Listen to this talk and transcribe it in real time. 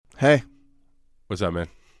Hey. What's up, man?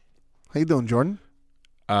 How you doing, Jordan?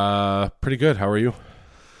 Pretty good. How are you?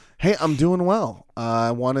 Hey, I'm doing well.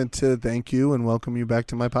 I wanted to thank you and welcome you back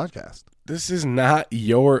to my podcast. This is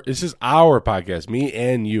our podcast, me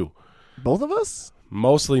and you. Both of us?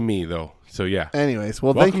 Mostly me, though. So, yeah. Anyways,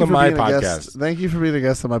 well, Welcome thank you for to my being a podcast. guest. Thank you for being a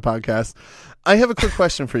guest on my podcast. I have a quick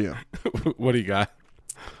question for you. What do you got?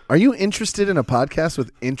 Are you interested in a podcast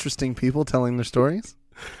with interesting people telling their stories?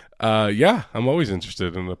 Yeah, I'm always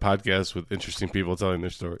interested in a podcast with interesting people telling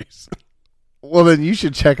their stories. Well, then you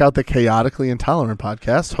should check out the Chaotically Intolerant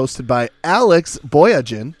podcast hosted by Alex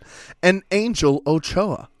Boyajin and Angel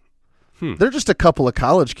Ochoa. They're just a couple of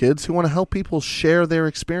college kids who want to help people share their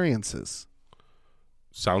experiences.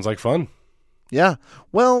 Sounds like fun. Yeah.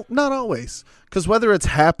 Well, not always. Because whether it's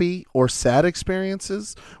happy or sad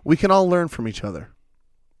experiences, we can all learn from each other.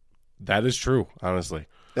 That is true, honestly.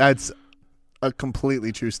 That's a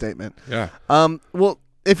completely true statement. Yeah. Well,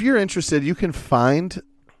 if you're interested, you can find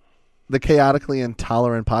the Chaotically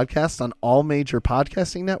Intolerant podcast on all major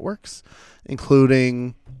podcasting networks,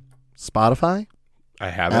 including Spotify, I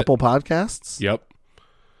have Apple it. Podcasts, Yep.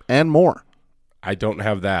 and more. I don't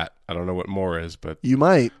have that. I don't know what more is, but You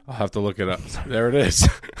might. I'll have to look it up. There it is.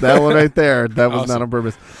 That one right there. That was Awesome. not on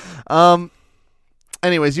purpose.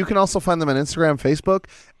 Anyways, you can also find them on Instagram, Facebook,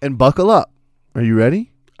 and buckle up. Are you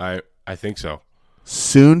ready? I think so.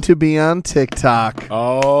 Soon to be on TikTok.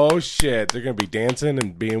 Oh, shit. They're going to be dancing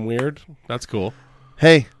and being weird. That's cool.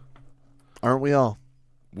 Hey, aren't we all?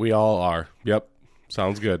 We all are. Yep.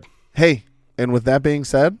 Sounds good. Hey, and with that being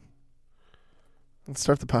said, let's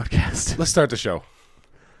start the podcast. Let's start the show.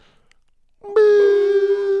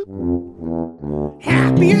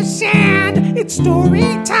 Happy or sad, it's story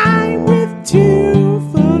time with two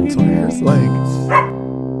fucking Sawyer's like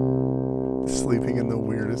sleeping in the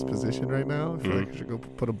weirdest position right now. I feel like I should go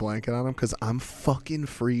put a blanket on him because I'm fucking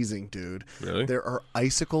freezing, dude. Really? There are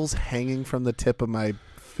icicles hanging from the tip of my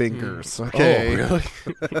fingers. Okay. Oh,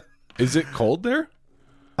 really? Is it cold there?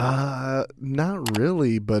 Not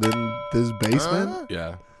really, but in this basement,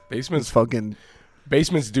 Yeah. it's fucking.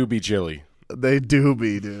 Basements do be chilly. They do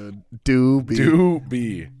be, dude. Do be. Do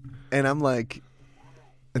be. And I'm like,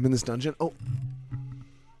 I'm in this dungeon. Oh.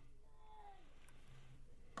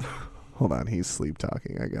 Hold on. He's sleep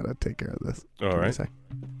talking. I got to take care of this. All Give me a right. sec.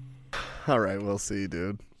 All right. We'll see,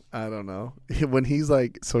 dude. I don't know. When he's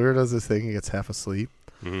like, Sawyer does this thing, he gets half asleep.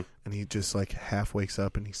 Mhm. And he just like half wakes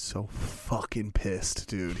up and he's so fucking pissed,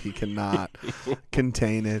 dude. He cannot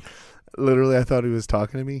contain it. Literally, I thought he was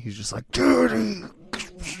talking to me. He's just like, dirty.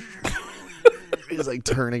 He's like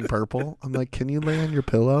turning purple. I'm like, can you lay on your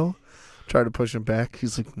pillow? Try to push him back.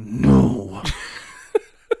 He's like, no.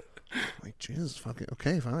 I'm like, Jesus, fucking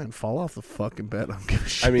okay, fine. Fall off the fucking bed. I don't give a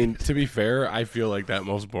shit. I mean, to be fair, I feel like that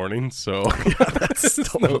most mornings, so That's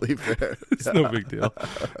totally fair. it's no big deal.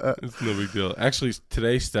 It's no big deal. Actually,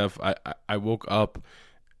 today, Steph, I woke up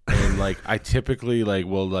and like I typically like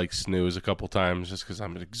will like snooze a couple times just because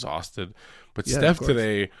I'm exhausted. But Yeah, of Steph course.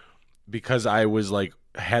 today, because I was like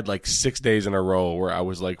had like 6 days in a row where I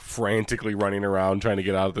was like frantically running around trying to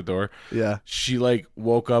get out of the door. Yeah. She like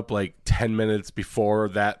woke up like 10 minutes before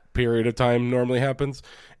that period of time normally happens,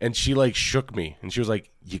 and she like shook me and she was like,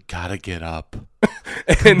 "You gotta get up."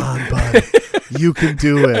 Come on, bud. You can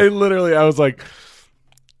do it. I was like,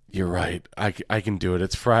 "You're right. I can do it.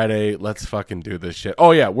 It's Friday. Let's fucking do this shit."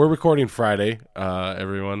 Oh yeah, we're recording Friday.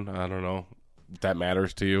 Everyone, I don't know if that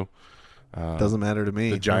matters to you. Doesn't matter to me.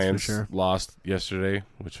 The that's Giants for sure. lost yesterday,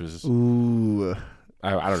 which was Ooh.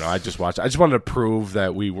 I don't know. I just watched. I just wanted to prove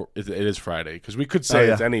that it is Friday because we could say Oh,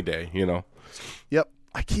 yeah. it's any day. You know. Yep.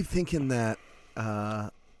 I keep thinking that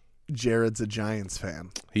Jared's a Giants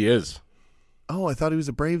fan. He is. Oh, I thought he was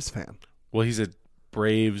a Braves fan. Well, he's a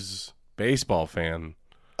Braves baseball fan.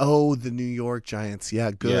 Oh, the New York Giants.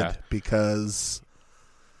 Yeah, good. Yeah. Because,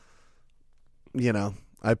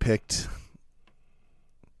 I picked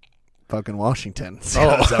fucking Washington. So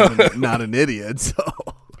I'm not an idiot. So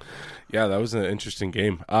Yeah, that was an interesting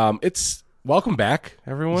game. It's welcome back,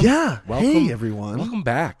 everyone. yeah. Welcome, Hey, everyone. welcome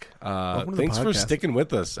back. to the Thanks for podcast. sticking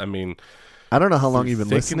with us. I mean, I don't know how long Through you've been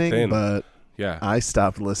thick and listening, thin. but yeah, I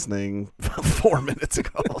stopped listening 4 minutes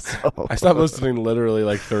ago. So I stopped listening literally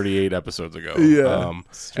like 38 episodes ago. Yeah, as a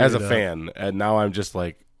straight up. fan, and now I'm just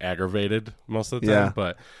like aggravated most of the time. Yeah.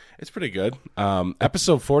 But it's pretty good.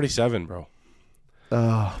 Episode 47, bro.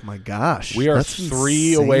 Oh my gosh, We are That's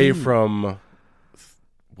 3 away insane. from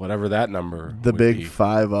whatever that number. the would big be.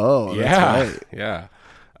 5-0. Yeah, That's right. yeah.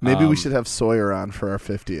 Maybe we should have Sawyer on for our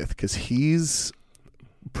 50th because he's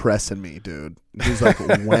pressing me, dude. He's like,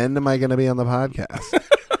 when am I going to be on the podcast?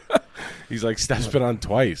 He's like, Steph's been on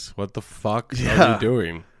twice. What the fuck are Yeah. you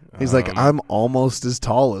doing? He's like, I'm almost as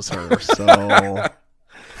tall as her, so.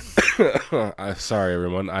 Sorry,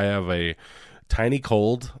 everyone. I have a tiny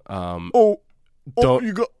cold. Don't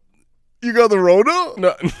you got the Rona?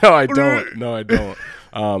 No, I don't. No, I don't.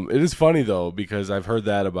 It is funny though because I've heard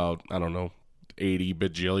that about 80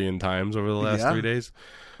 bajillion times over the last 3 days.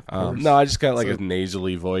 No, I just got like a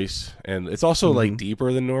nasally voice, and it's also like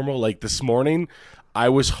deeper than normal. Like this morning, I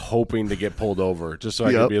was hoping to get pulled over just so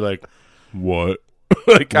I could be like, "What?"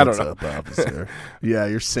 Like I don't know. What's up, officer? Yeah,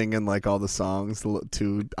 you're singing like all the songs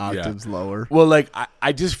 2 octaves lower. Well, like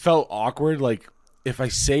I just felt awkward. Like if I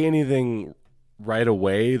say anything right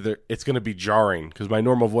away, it's going to be jarring because my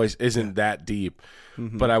normal voice isn't that deep.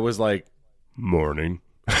 But I was like, "Morning."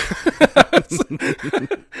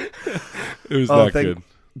 It was not good.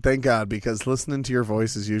 Thank God, because listening to your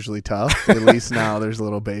voice is usually tough. At least now there's a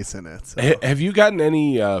little bass in it. So. Have you gotten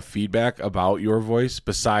any feedback about your voice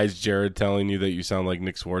besides Jared telling you that you sound like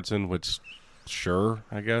Nick Swartzen? Which, sure,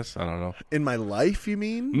 I guess. I don't know. In my life, you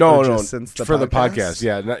mean? No, since the for podcast? the podcast.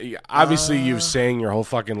 Yeah, obviously you've sang your whole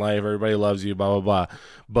fucking life. Everybody loves you. Blah blah blah.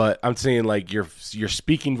 But I'm saying like your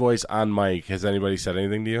speaking voice on mic. Has anybody said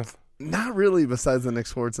anything to you? Not really, besides the Nick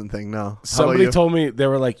Swartzen thing, no. Somebody told me, they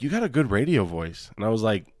were like, you got a good radio voice. And I was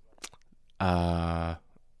like,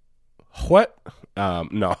 what?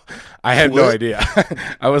 No, I had no idea.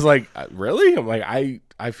 I was like, really? I'm like,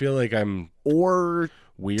 I feel like I'm weird.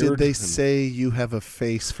 Did they say you have a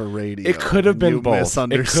face for radio? It could have been both.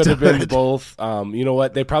 It could have been both. You know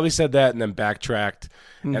what? They probably said that and then backtracked.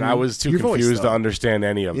 And I was too confused to understand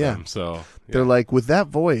any of them. So they're like, with that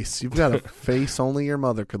voice, you've got a face only your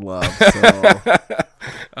mother could love. So.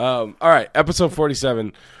 All right, episode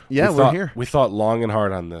 47. Yeah, we're here. We thought long and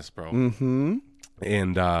hard on this, bro. Mm-hmm.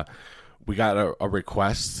 And we got a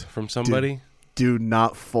request from somebody. Do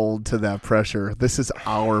not fold to that pressure. This is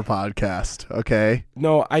our podcast, okay?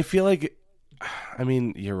 No, I feel like, I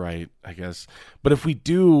mean, you're right, I guess. But if we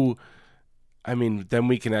do, I mean, then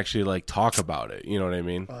we can actually like talk about it. You know what I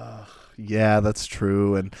mean? Yeah, that's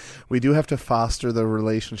true. And we do have to foster the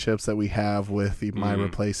relationships that we have with my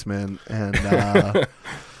replacement. And,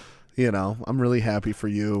 I'm really happy for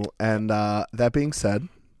you. And that being said.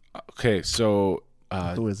 Okay, so.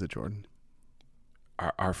 Who is it, Jordan?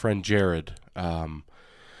 Our friend Jared.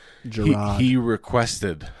 Gerard. He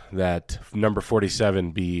requested that number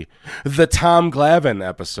 47 be the Tom Glavine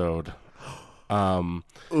episode.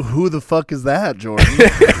 Who the fuck is that, Jordan?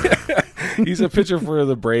 He's a pitcher for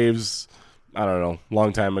the Braves. I don't know,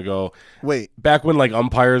 long time ago. Wait, back when like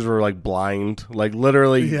umpires were like blind, like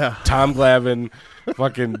literally. Yeah. Tom Glavine,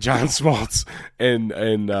 fucking John Smoltz, and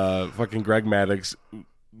fucking Greg Maddux.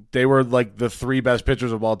 They were like the 3 best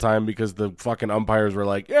pitchers of all time because the fucking umpires were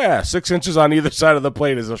like, yeah, 6 inches on either side of the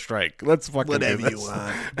plate is a strike. Let's fucking whatever you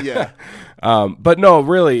want. Yeah. But no,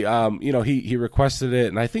 really, he requested it,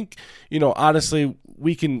 and I think, honestly,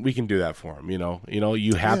 we can do that for him.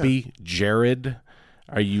 You happy, Jared?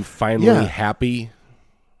 Are you finally happy,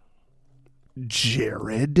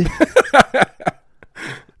 Jared?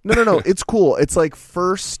 No. It's cool. It's like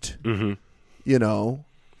first,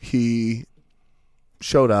 he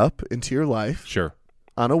showed up into your life. Sure.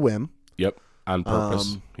 On a whim. Yep. On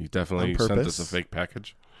purpose. He definitely sent us a fake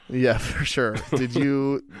package. Yeah, for sure.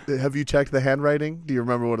 Have you checked the handwriting? Do you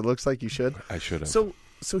remember what it looks like? You should. I should have. So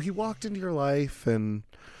he walked into your life and,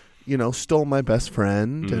 stole my best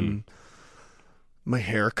friend and my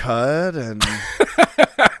haircut and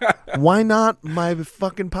why not my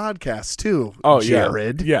fucking podcast too? Oh,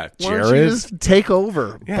 Jared. Yeah. Why don't you just take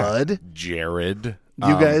over, bud? Jared.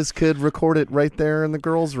 You guys could record it right there in the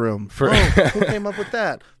girls' room. Who came up with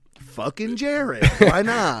that? Fucking Jared. Why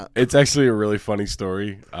not? It's actually a really funny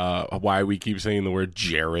story. Why we keep saying the word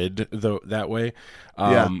Jared that way.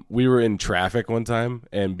 We were in traffic one time,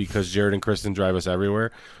 and because Jared and Kristen drive us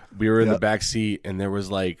everywhere, we were in the back seat, and there was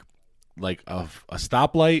like a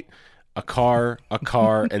stoplight, a car,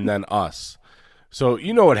 and then us. So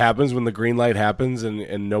you know what happens when the green light happens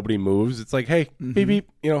and nobody moves? It's like, hey, beep, beep,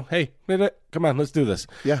 hey, come on, let's do this.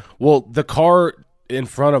 Yeah. Well, the car in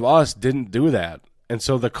front of us didn't do that. And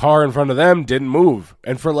so the car in front of them didn't move.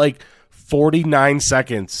 And for like 49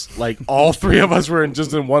 seconds, like all 3 of us were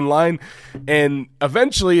just in one line. And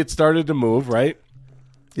eventually it started to move, right?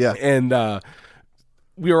 Yeah. And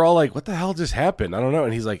we were all like, what the hell just happened? I don't know.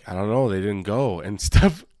 And he's like, I don't know. They didn't go. And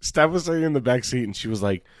Steph was sitting in the back seat and she was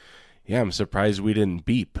like, yeah, I'm surprised we didn't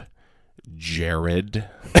beep. Jared.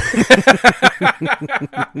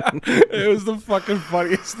 It was the fucking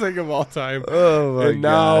funniest thing of all time. Oh my and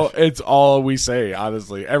now it's all we say,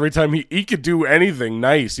 honestly. Every time he could do anything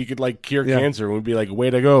nice. He could like cure cancer and we'd be like, way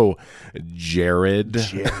to go, Jared.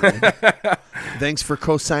 Thanks for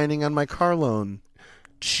co-signing on my car loan,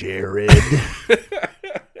 Jared.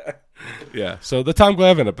 Yeah, so the Tom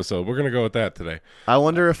Glavine episode, we're going to go with that today. I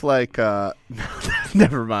wonder if like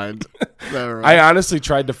never mind. I honestly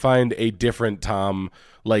tried to find a different Tom,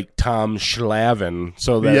 like Tom Schlavin,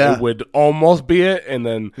 so that it would almost be it, and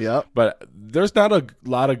then but there's not a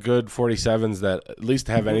lot of good 47s that at least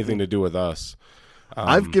have anything to do with us.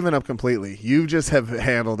 I've given up completely. You just have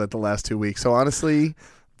handled it the last 2 weeks. So honestly,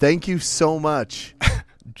 thank you so much,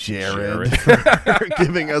 Jared. For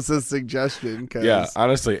giving us a suggestion. Yeah,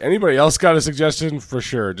 honestly, anybody else got a suggestion? For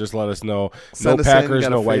sure, just let us know. Send no us Packers,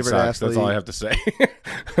 in, no White favorite Sox. athlete. That's all I have to say.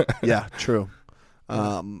 Yeah, true.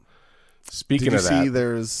 Speaking did you of that, see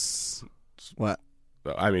there's what?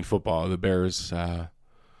 I mean, football. The Bears. Oh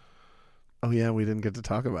yeah, we didn't get to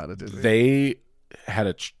talk about it, did we? They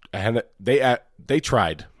had they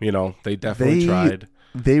tried. You know, they definitely tried.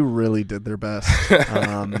 They really did their best.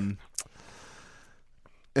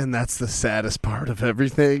 And that's the saddest part of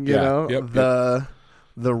everything, you know.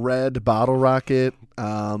 The red bottle rocket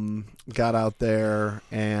got out there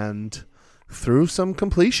and threw some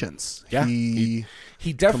completions. Yeah, he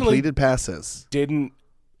definitely completed passes. Didn't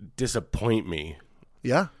disappoint me.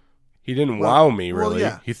 Yeah, he didn't wow me really. Well,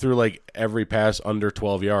 yeah. He threw like every pass under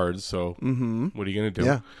 12 yards. So what are you gonna do?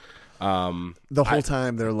 Yeah. The whole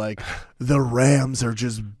time they're like, the Rams are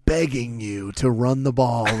just begging you to run the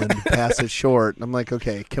ball and pass it short. And I'm like,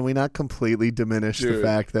 okay, can we not completely diminish the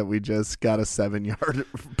fact that we just got a 7-yard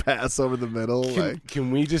pass over the middle? Can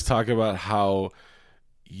we just talk about how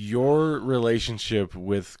your relationship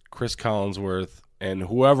with Chris Collinsworth and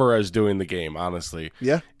whoever is doing the game, honestly,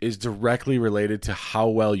 is directly related to how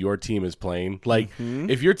well your team is playing. Like,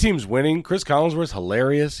 if your team's winning, Chris Collinsworth's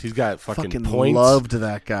hilarious. He's got fucking points. Loved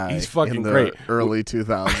that guy. He's fucking in the great. Early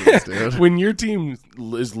 2000s, dude. When your team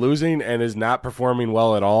is losing and is not performing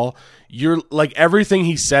well at all, you're like, everything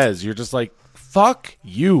he says, you're just like, fuck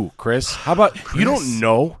you, Chris. How about you don't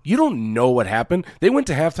know? You don't know what happened. They went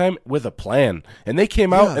to halftime with a plan, and they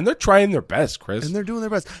came out, and they're trying their best, Chris. And they're doing their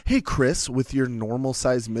best. Hey, Chris, with your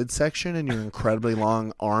normal-sized midsection and your incredibly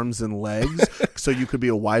long arms and legs, so you could be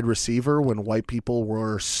a wide receiver when white people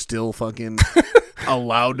were still fucking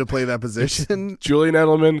allowed to play that position. Julian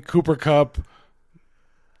Edelman, Cooper Kupp.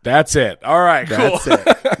 That's it. All right, cool. That's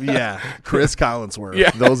it. Yeah, Chris Collinsworth. Yeah.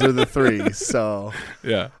 Those are the three. So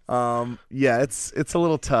yeah, it's a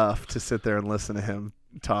little tough to sit there and listen to him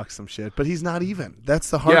talk some shit, but he's not even. That's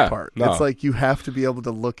the hard part. No. It's like you have to be able to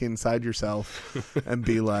look inside yourself and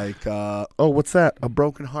be like, oh, what's that? A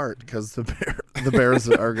broken heart, because the Bears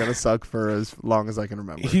are gonna suck for as long as I can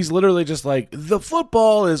remember. He's literally just like, the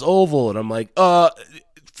football is oval, and I'm like,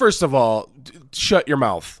 first of all, shut your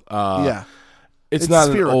mouth. It's not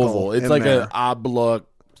an oval. It's like an oblong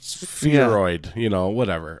spheroid,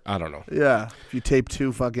 whatever. I don't know. Yeah. If you tape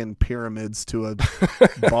two fucking pyramids to a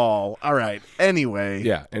ball. All right. Anyway.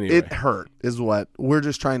 Yeah. It hurt is what. We're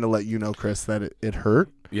just trying to let you know, Chris, that it hurt.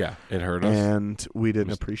 Yeah. It hurt us. And we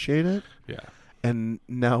didn't appreciate it. Yeah. And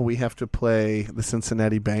now we have to play the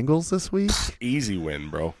Cincinnati Bengals this week. Easy win,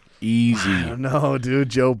 bro. Easy. I don't know, dude.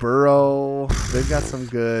 Joe Burrow. They've got some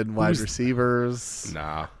good wide receivers.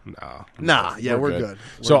 Nah. Yeah, we're good.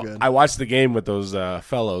 So I watched the game with those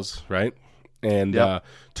fellows, right? And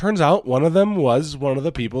turns out one of them was one of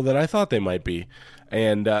the people that I thought they might be.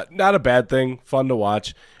 And not a bad thing. Fun to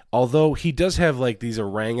watch. Although he does have like these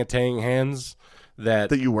orangutan hands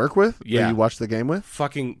that you work with? Yeah. That you watch the game with?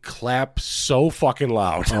 Fucking clap so fucking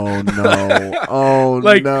loud. Oh, no.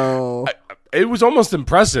 No. It was almost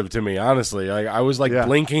impressive to me, honestly. Like I was like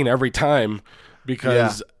blinking every time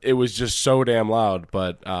because it was just so damn loud.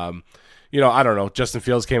 But I don't know. Justin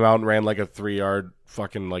Fields came out and ran like a 3-yard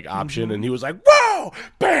fucking like option, and he was like, "Whoa,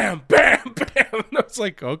 bam, bam, bam!" And I was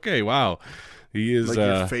like, "Okay, wow." He is like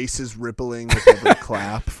your face is rippling with every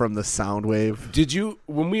clap from the sound wave. Did you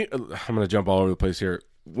I'm gonna jump all over the place here.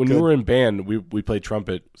 When we were in band, we played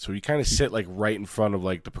trumpet, so you kind of sit like right in front of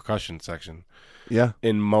like the percussion section. Yeah.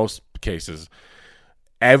 In most cases,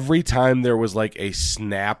 every time there was like a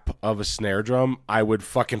snap of a snare drum, I would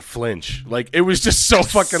fucking flinch. Like it was just so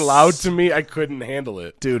fucking loud to me, I couldn't handle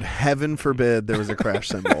it. Dude, heaven forbid there was a crash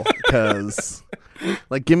cymbal, because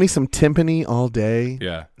like give me some timpani all day.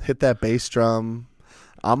 Yeah. Hit that bass drum.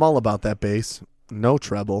 I'm all about that bass. No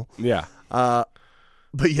treble. Yeah.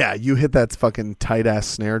 But yeah, you hit that fucking tight ass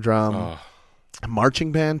snare drum.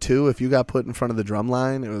 Marching band too, if you got put in front of the drum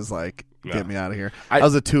line, it was like get me out of here. I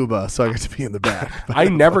was a tuba, so I got to be in the back. I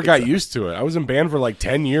never got used to it. I was in band for like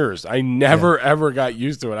 10 years. I never, ever got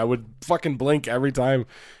used to it. I would fucking blink every time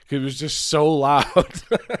because it was just so loud.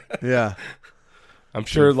 Yeah. I'm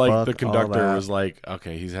sure like the conductor was like,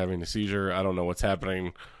 okay, he's having a seizure. I don't know what's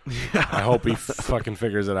happening. Yeah. I hope he fucking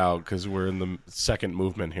figures it out because we're in the second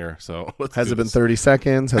movement here. So has it been 30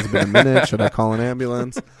 seconds? Has it been a minute? Should I call an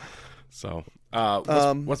ambulance? So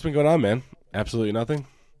what's been going on, man? Absolutely nothing?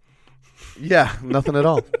 Yeah, nothing at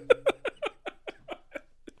all.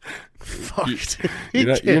 Fuck,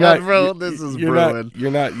 you're not, bro. This is brewing.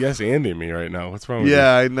 You're not yes-anding me right now. What's wrong with you?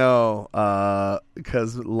 Yeah, I know.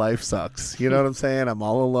 Because life sucks. You know what I'm saying? I'm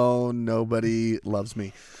all alone. Nobody loves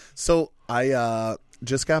me. So I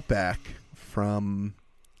just got back from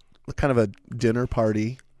kind of a dinner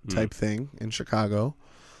party type thing in Chicago.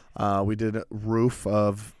 We did a roof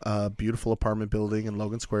of a beautiful apartment building in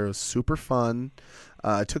Logan Square. It was super fun.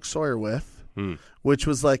 I took Sawyer with. Which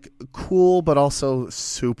was like cool, but also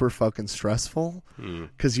super fucking stressful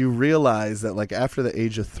because you realize that like after the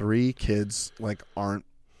age of 3, kids like aren't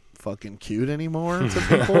fucking cute anymore to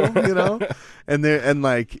people, you know, and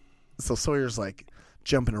like so Sawyer's like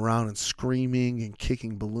jumping around and screaming and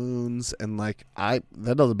kicking balloons and like that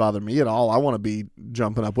doesn't bother me at all. I want to be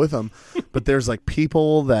jumping up with him, but there's like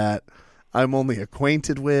people that I'm only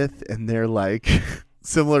acquainted with, and they're like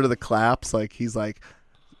similar to the claps. Like he's like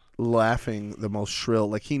laughing the most shrill,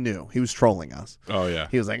 like he knew he was trolling us. Oh yeah,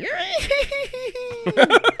 he was like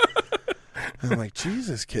I'm like,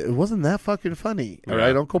 Jesus, kid, it wasn't that fucking funny. All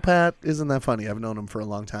right, Uncle Pat isn't that funny. I've known him for a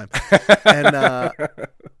long time.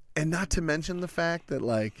 And not to mention the fact that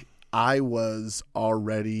like I was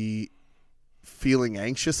already feeling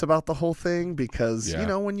anxious about the whole thing because you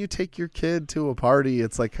know, when you take your kid to a party,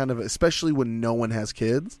 it's like kind of, especially when no one has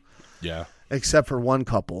kids, except for one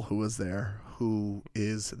couple who was there, who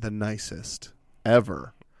is the nicest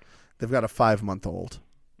ever. They've got a 5-month-old.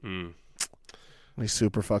 He's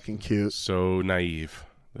super fucking cute. So naive.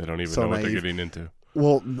 They don't even know what they're getting into.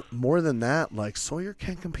 Well, more than that, like Sawyer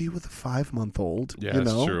can't compete with a 5-month-old. Yeah, you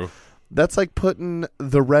know? That's true. That's like putting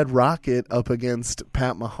the Red Rocket up against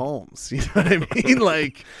Pat Mahomes. You know what I mean?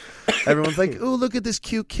 Like everyone's like, "Oh, look at this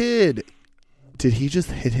cute kid." Did he just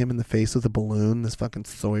hit him in the face with a balloon? This fucking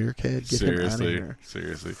Sawyer kid? Get him out of here.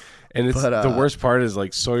 Seriously. And it's the worst part is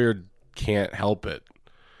like Sawyer can't help it.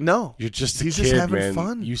 No. You're just a He's kid, just having man.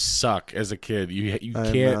 fun. You suck as a kid. You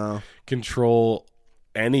can't control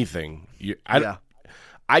anything.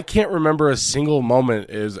 I can't remember a single moment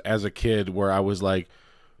as a kid where I was like,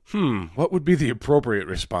 what would be the appropriate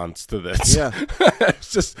response to this? Yeah.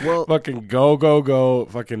 It's just fucking go,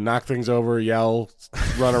 fucking knock things over, yell,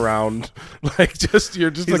 run around. Like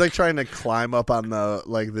you're just he's like trying to climb up on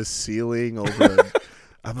the ceiling over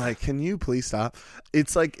I'm like, can you please stop?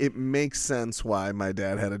 It's like, it makes sense why my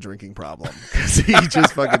dad had a drinking problem because he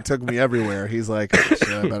just fucking took me everywhere. He's like, oh, shit,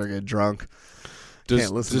 I better get drunk.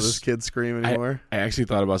 Can't listen to this kid scream anymore. I actually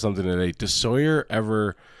thought about something today. Does Sawyer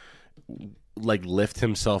ever like lift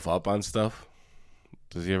himself up on stuff?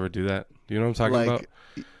 Does he ever do that? Do you know what I'm talking about?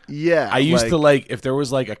 Yeah. I used to if there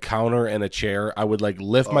was like a counter and a chair, I would like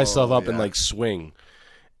lift myself up and like swing.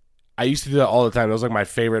 I used to do that all the time. That was like my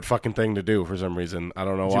favorite fucking thing to do for some reason. I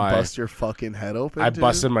don't know why. Did you bust your fucking head open? I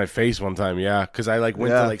busted my face one time, because I like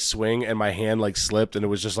went to like swing and my hand like slipped and it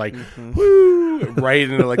was just like woo, right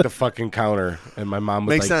into like the fucking counter. And my mom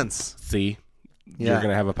was Makes like, sense. See, you're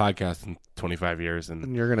gonna have a podcast in 25 years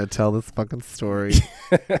and you're gonna tell this fucking story.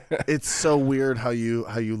 It's so weird how you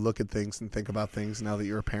look at things and think about things now that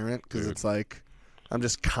you're a parent, because it's like I'm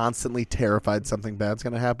just constantly terrified something bad's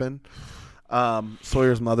gonna happen.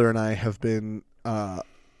 Sawyer's mother and I have been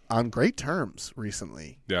on great terms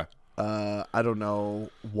recently. Yeah. I don't know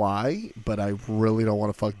why, but I really don't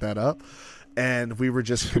want to fuck that up. And we were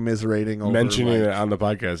just commiserating over mentioning it on the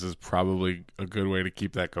podcast is probably a good way to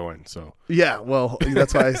keep that going. So yeah, well,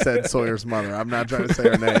 that's why I said Sawyer's mother. I'm not trying to say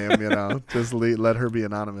her name, just let her be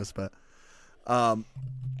anonymous. But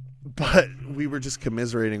we were just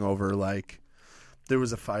commiserating over like there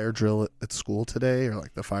was a fire drill at school today, or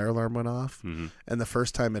like the fire alarm went off, and the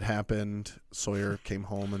first time it happened, Sawyer came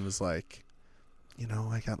home and was like,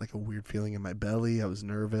 I got like a weird feeling in my belly. I was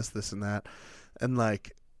nervous, this and that, and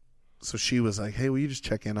like. So she was like, hey, will you just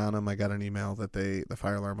check in on him? I got an email that the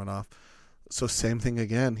fire alarm went off. So same thing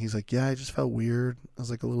again. He's like, yeah, I just felt weird. I was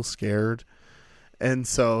like a little scared. And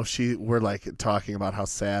so we're like talking about how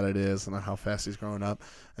sad it is and how fast he's growing up.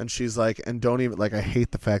 And she's like, and don't even, like, I hate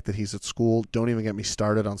the fact that he's at school. Don't even get me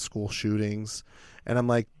started on school shootings. And I'm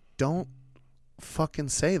like, don't fucking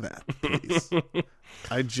say that, please.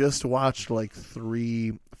 I just watched like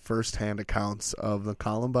 3 firsthand accounts of the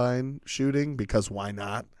Columbine shooting because why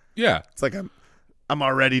not? Yeah. It's like I'm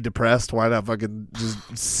already depressed. Why not fucking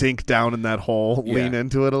just sink down in that hole, lean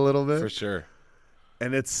into it a little bit? For sure.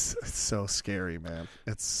 And it's so scary, man.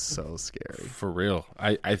 It's so scary. For real.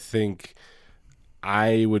 I think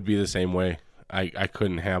I would be the same way. I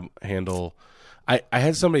couldn't handle. I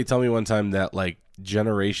had somebody tell me one time that like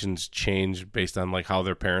generations change based on like how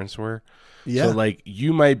their parents were. Yeah. So like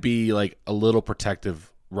you might be like a little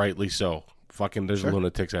protective, rightly so. Fucking there's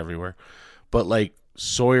lunatics everywhere. But like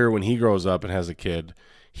Sawyer, when he grows up and has a kid,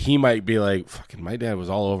 he might be like, fucking my dad was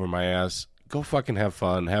all over my ass. Go fucking have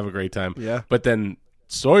fun, have a great time. Yeah. But then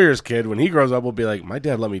Sawyer's kid, when he grows up, will be like, my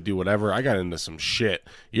dad let me do whatever. I got into some shit.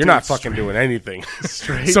 You're not fucking doing anything.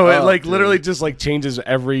 So it like literally just like changes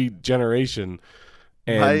every generation.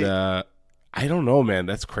 And I don't know, man.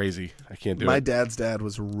 That's crazy. I can't do it. My dad's dad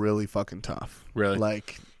was really fucking tough. Really?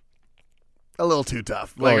 Like a little too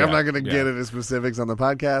tough. Like I'm not going to get into specifics on the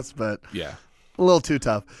podcast, but yeah. A little too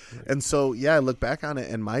tough. And so, I look back on it,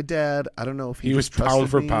 and my dad, I don't know if he was pound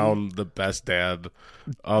for pound the best dad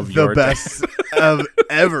of the best of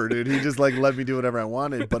ever, dude. He just like let me do whatever I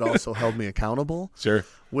wanted, but also held me accountable. Sure.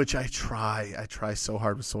 Which I try so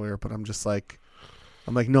hard with Sawyer, but I'm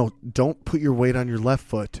like, no, don't put your weight on your left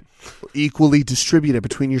foot. Equally distribute it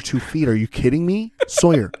between your 2 feet. Are you kidding me,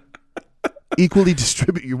 Sawyer? Equally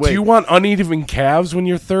distribute your weight. Do you want uneven calves when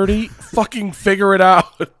you're 30? Fucking figure it out.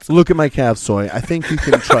 Look at my calves, Soy. I think you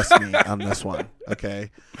can trust me on this one,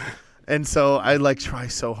 okay? And so I like try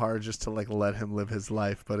so hard just to like let him live his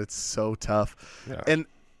life, but it's so tough. Yeah. And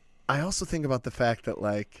I also think about the fact that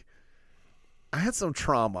like I had some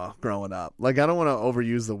trauma growing up. Like I don't want to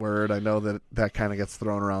overuse the word. I know that kind of gets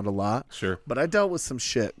thrown around a lot. Sure. But I dealt with some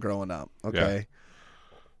shit growing up, okay? Yeah.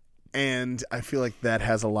 And I feel like that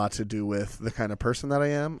has a lot to do with the kind of person that I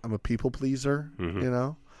am. I'm a people pleaser, you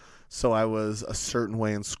know? So I was a certain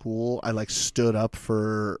way in school. I like stood up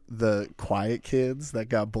for the quiet kids that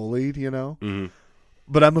got bullied, you know? Mm-hmm.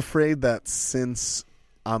 But I'm afraid that since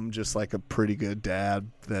I'm just like a pretty good dad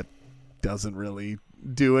that doesn't really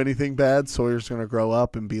do anything bad, Sawyer's going to grow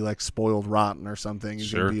up and be like spoiled rotten or something.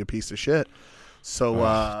 He's going to be a piece of shit.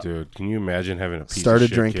 So, dude, can you imagine having a piece started of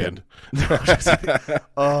shit drinking? Kid?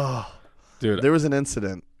 Dude, there was an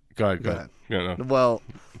incident. Go ahead. Yeah, no. Well,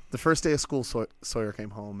 the first day of school, Sawyer came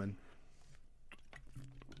home and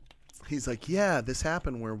he's like, "Yeah, this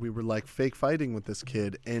happened where we were like fake fighting with this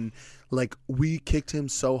kid, and like we kicked him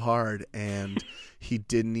so hard, and it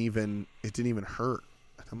didn't even hurt."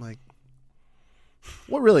 And I'm like,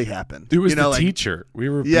 what really happened? It was the teacher. We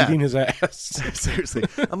were beating his ass. Seriously.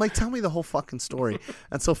 I'm like, tell me the whole fucking story.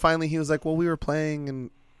 And so finally he was like, well, we were playing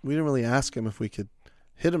and we didn't really ask him if we could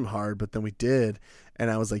hit him hard, but then we did.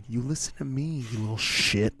 And I was like, you listen to me, you little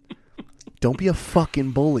shit. Don't be a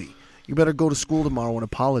fucking bully. You better go to school tomorrow and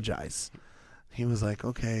apologize. He was like,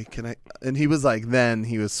 okay, can I? And he was like, then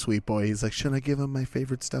he was sweet boy. He's like, should I give him my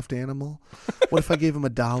favorite stuffed animal? What if I gave him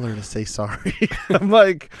 $1 to say sorry? I'm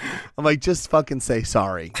like, just fucking say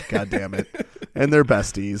sorry. God damn it. And they're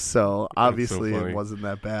besties. So obviously it wasn't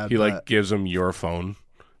that bad. He like gives him your phone.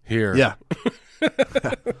 Here. Yeah.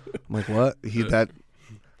 I'm like, what? That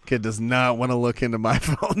kid does not want to look into my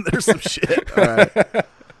phone. There's some shit. All right.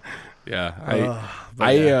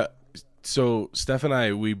 Yeah. So Steph and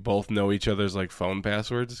I, we both know each other's like phone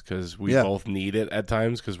passwords because we both need it at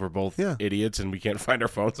times because we're both idiots and we can't find our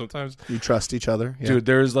phone sometimes. You trust each other? Yeah. Dude,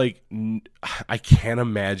 there's like, I can't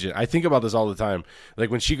imagine. I think about this all the time.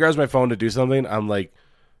 Like when she grabs my phone to do something, I'm like,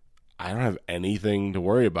 I don't have anything to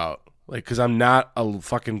worry about. Like, because I'm not a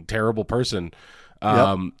fucking terrible person.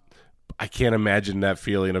 I can't imagine that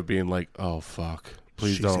feeling of being like, oh, fuck.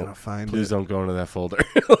 Please don't go into that folder.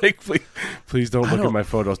 Like, please don't look at my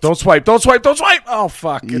photos. Don't swipe. Oh,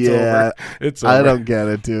 fuck. It's over. It's over. I don't get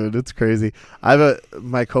it, dude. It's crazy. I have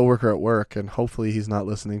my coworker at work, and hopefully he's not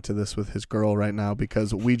listening to this with his girl right now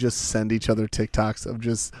because we just send each other TikToks of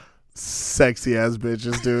just sexy ass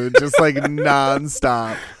bitches, dude. Just like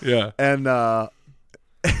nonstop. Yeah. And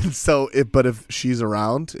so, but if she's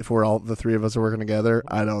around, if we're all the three of us are working together,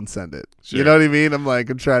 I don't send it. Sure. You know what I mean? I'm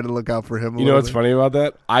trying to look out for him. You know what's funny about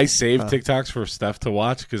that? I save TikToks for Steph to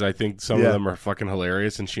watch because I think some of them are fucking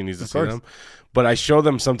hilarious and she needs to see them. But I show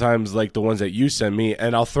them sometimes like the ones that you send me,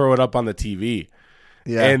 and I'll throw it up on the TV.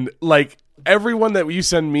 Yeah, and like everyone that you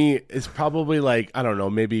send me is probably like, I don't know,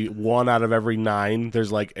 maybe 1 out of every 9.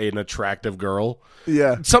 There's like an attractive girl.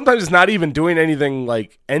 Yeah. Sometimes it's not even doing anything.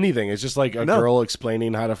 It's just like a girl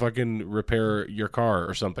explaining how to fucking repair your car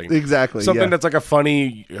or something. Exactly. Something that's like a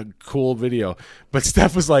funny, cool video. But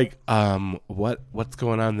Steph was like, what's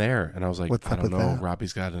going on there? And I was like, I don't know. That?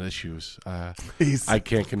 Robbie's got issues. I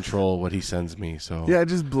can't control what he sends me. So yeah,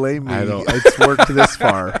 just blame me. It's worked this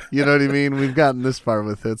far. You know what I mean? We've gotten this far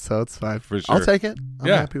with it, so it's fine. For sure. I'll take it. I'm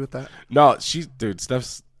happy with that. No,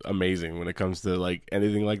 Steph's amazing when it comes to like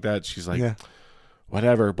anything like that. She's like,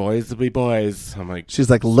 whatever, boys will be boys. I'm like, she's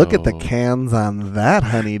like, look at the cans on that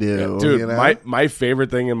honeydew. Yeah, dude, you know? my favorite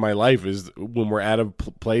thing in my life is when we're at a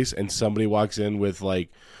place and somebody walks in with like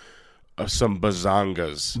some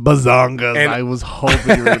bazongas. And I was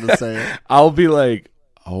hoping you were going to say it. I'll be like,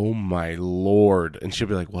 oh my Lord. And she'll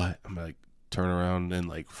be like, what? I'm like, turn around in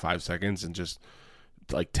like 5 seconds and just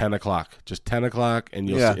like 10 o'clock. Just 10 o'clock. And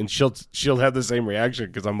and she'll have the same reaction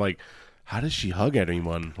because I'm like, how does she hug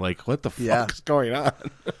anyone? Like, what the fuck is going on?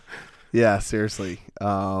 Yeah, seriously.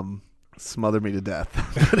 Smother me to death.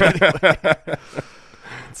 But anyway,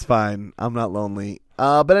 it's fine. I'm not lonely.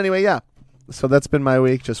 But anyway, yeah. So that's been my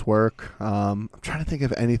week, just work. I'm trying to think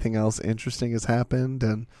if anything else interesting has happened.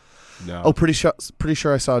 And pretty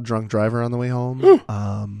sure I saw a drunk driver on the way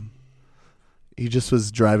home. He just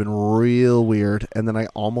was driving real weird. And then I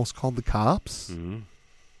almost called the cops. Mm-hmm.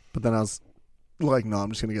 But then I was like, no, I'm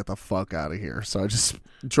just going to get the fuck out of here. So I just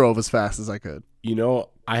drove as fast as I could. You know,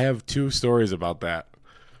 I have 2 stories about that.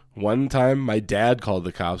 One time, my dad called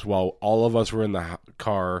the cops while all of us were in the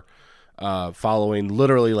car following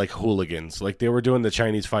literally like hooligans. Like they were doing the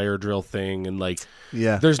Chinese fire drill thing. And like,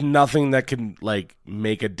 there's nothing that can like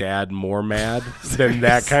make a dad more mad than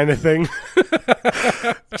that kind of thing.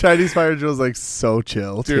 Chinese fire drill is like so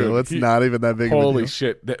chill, too. Dude, it's not even that big of a deal. Holy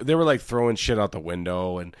shit. They were like throwing shit out the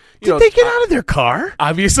window. And Did they get out of their car?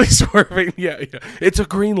 Obviously swerving. Yeah. It's a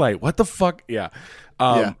green light. What the fuck? Yeah.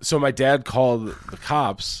 So my dad called the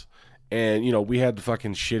cops and, we had the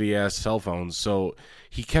fucking shitty ass cell phones. So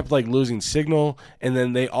he kept like losing signal. And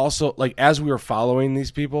then they also, like, as we were following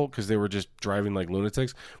these people, because they were just driving like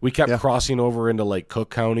lunatics, we kept crossing over into like Cook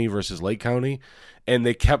County versus Lake County. And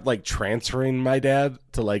they kept like transferring my dad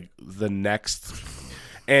to like the next.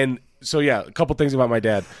 And so, yeah, a couple things about my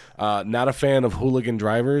dad. Not a fan of hooligan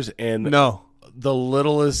drivers. And the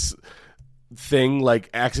littlest thing, like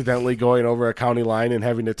accidentally going over a county line and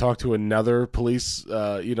having to talk to another police,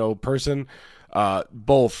 person,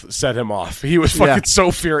 both set him off. He was fucking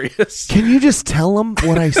so furious. Can you just tell him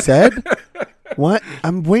what I said? What?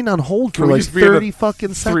 I'm waiting on hold for like 30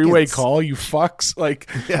 fucking seconds. 3-way call, you fucks. Like,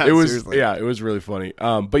 it was, seriously. It was really funny.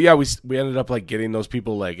 But yeah, we ended up like getting those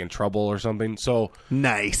people like in trouble or something. So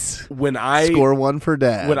nice. When I score one for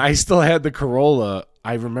Dad. When I still had the Corolla,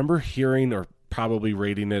 I remember hearing or probably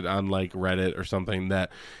rating it on like Reddit or something that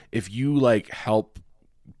if you like help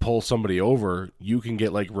pull somebody over, you can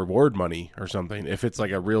get like reward money or something if it's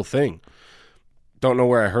like a real thing. Don't know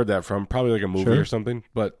where I heard that from. Probably like a movie or something.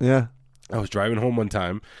 But yeah. I was driving home one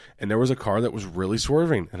time, and there was a car that was really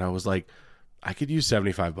swerving, and I was like, I could use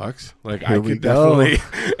 $75. Like, I could definitely.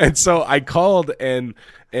 And so I called and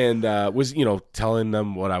was telling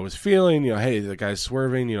them what I was feeling. Hey, the guy's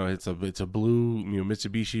swerving. It's a blue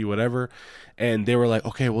Mitsubishi, whatever. And they were like,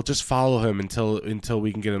 okay, we'll just follow him until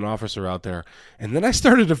we can get an officer out there. And then I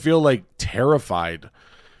started to feel like terrified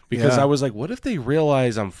because I was like, what if they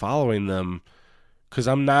realize I'm following them? Because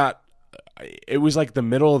I'm not. It was like the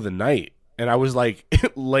middle of the night. And I was like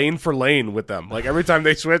lane for lane with them. Like every time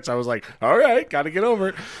they switched, I was like, all right, got to get over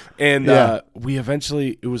it. And we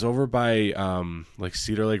eventually, it was over by like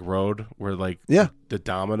Cedar Lake Road where like the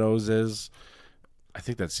Domino's is. I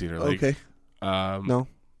think that's Cedar Lake. Okay. No,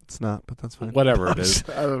 it's not, but that's fine. Whatever it is.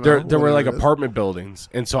 I don't know. There were like apartment buildings.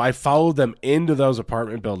 And so I followed them into those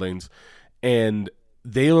apartment buildings and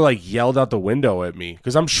they like yelled out the window at me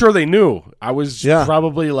because I'm sure they knew. I was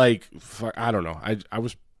probably like, I don't know. I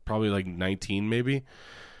was probably like 19 maybe.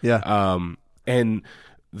 Yeah. And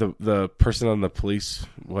the person on the police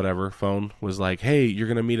whatever phone was like, hey, you're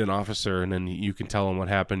going to meet an officer and then you can tell him what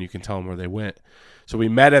happened. You can tell him where they went. So we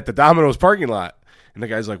met at the Domino's parking lot and the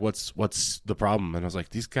guy's like, what's the problem? And I was like,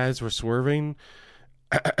 these guys were swerving.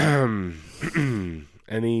 Any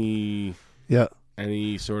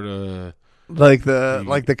sort of like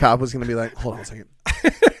the cop was going to be like, hold on a second.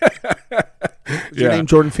 Is your name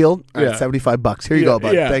Jordan Field? All right, $75. Here you go,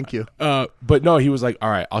 bud. Thank you. But no, he was like, all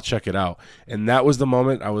right, I'll check it out. And that was the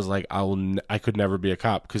moment I was like, I could never be a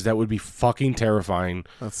cop because that would be fucking terrifying.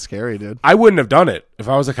 That's scary, dude. I wouldn't have done it if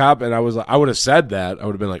I was a cop, and I would have said that. I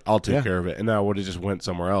would have been like, I'll take care of it, and then I would have just went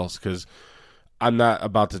somewhere else because I'm not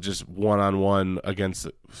about to just one-on-one against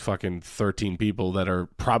fucking 13 people that are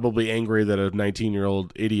probably angry that a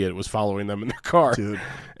 19-year-old idiot was following them in their car. Dude.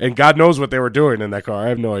 And God knows what they were doing in that car. I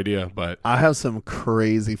have no idea. But I have some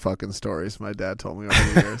crazy fucking stories my dad told me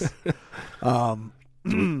over the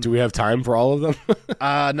years. Do we have time for all of them?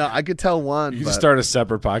 No, I could tell one. You can start a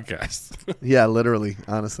separate podcast. Yeah, literally,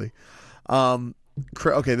 honestly.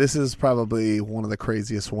 Okay, this is probably one of the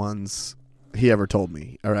craziest ones he ever told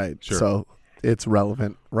me. All right, sure. So it's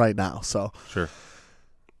relevant right now. So sure.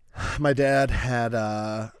 My dad had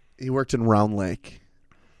he worked in Round Lake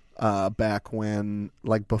back when,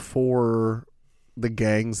 like, before the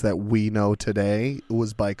gangs that we know today, it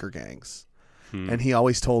was biker gangs. And he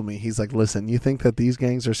always told me, he's like, listen, you think that these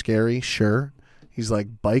gangs are scary? Sure. He's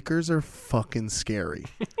like, bikers are fucking scary.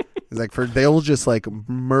 He's like, they'll just like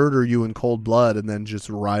murder you in cold blood and then just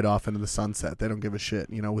ride off into the sunset. They don't give a shit,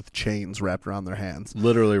 with chains wrapped around their hands.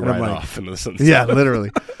 Literally and ride off into the sunset. Yeah,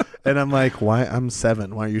 literally. And I'm like, why? I'm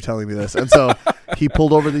 7. Why are you telling me this? And so he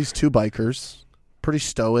pulled over these 2 bikers, pretty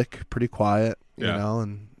stoic, pretty quiet, you know,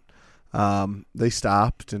 and they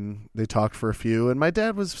stopped and they talked for a few. And my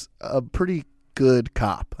dad was a pretty good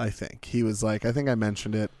cop, I think. He was like, I think I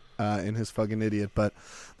mentioned it in his fucking idiot, but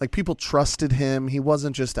like people trusted him. He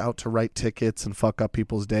wasn't just out to write tickets and fuck up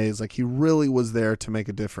people's days. Like he really was there to make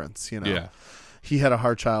a difference, Yeah. He had a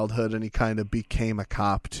hard childhood and he kind of became a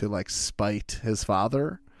cop to like spite his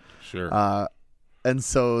father. Sure. And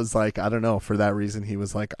so it was like, I don't know, for that reason he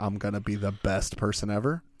was like, I'm going to be the best person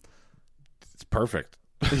ever. It's perft.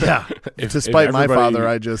 Yeah. Despite my father,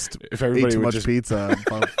 I just ate too much pizza,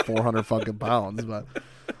 about 400 fucking pounds. But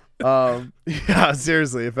yeah,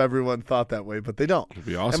 seriously, if everyone thought that way, but they don't. It'd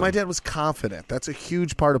be awesome. And my dad was confident. That's a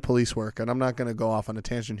huge part of police work. And I'm not going to go off on a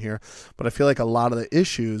tangent here, but I feel like a lot of the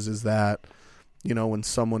issues is that, when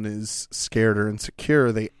someone is scared or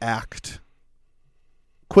insecure, they act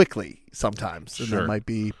quickly sometimes. And that might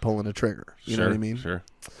be pulling a trigger. You know what I mean? Sure.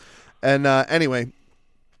 And anyway,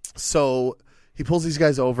 so he pulls these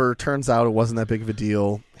guys over. Turns out it wasn't that big of a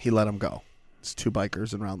deal. He let them go. It's 2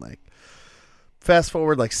 bikers in Round Lake. Fast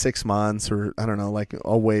forward like 6 months or I don't know, like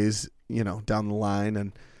a ways, down the line.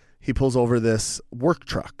 And he pulls over this work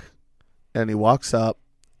truck and he walks up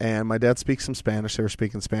and my dad speaks some Spanish. They were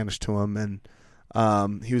speaking Spanish to him. And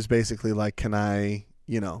he was basically like, can I,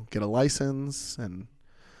 get a license? And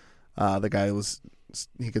the guy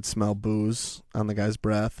he could smell booze on the guy's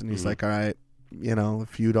breath. And he's like, all right,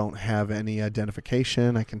 if you don't have any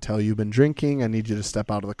identification, I can tell you've been drinking. I need you to step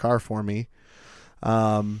out of the car for me.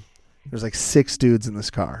 There's like 6 dudes in this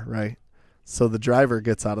car, right? So the driver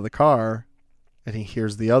gets out of the car and he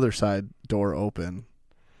hears the other side door open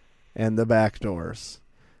and the back doors.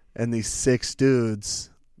 And these 6 dudes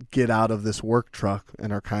get out of this work truck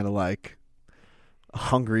and are kind of like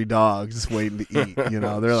hungry dogs waiting to eat,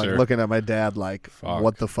 They're like looking at my dad like,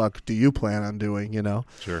 what the fuck do you plan on doing,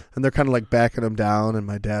 Sure. And they're kind of like backing him down. And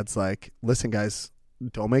my dad's like, listen, guys,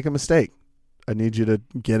 don't make a mistake. I need you to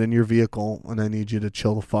get in your vehicle and I need you to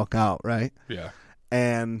chill the fuck out, right? Yeah.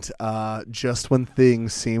 And just when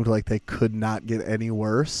things seemed like they could not get any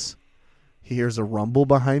worse, he hears a rumble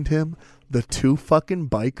behind him. The 2 fucking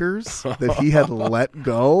bikers that he had let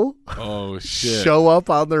go show up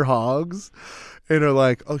on their hogs and are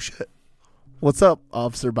like, oh shit, what's up,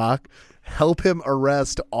 Officer Bach? Help him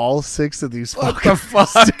arrest all 6 of these fucking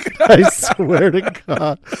fuck. I swear to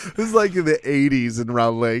God. This is like in the 80s in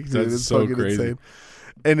Round Lake, dude. That's it's so fucking crazy. insane.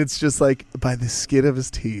 And it's just like by the skin of his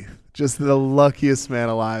teeth. Just the luckiest man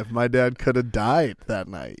alive. My dad could have died that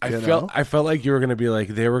night. I felt like you were gonna be like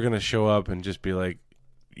they were gonna show up and just be like,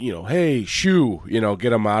 hey, shoo,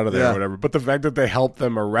 get them out of there or whatever. But the fact that they helped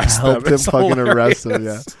them arrest them, fucking arrest them,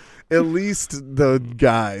 yeah. At least the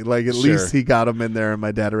guy, like at least he got him in there, and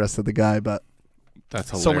my dad arrested the guy. But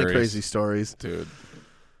that's hilarious. So many crazy stories, dude.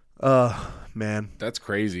 Man, that's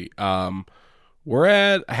crazy. We're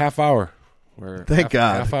at a half hour. Thank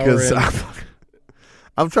God, because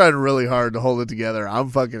I'm trying really hard to hold it together. I'm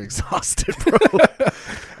fucking exhausted, bro.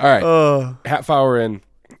 All right, half hour in.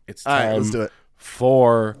 It's time. All right, let's do it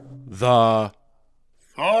for the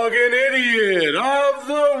fucking idiot of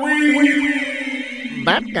the week.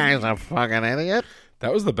 That guy's a fucking idiot.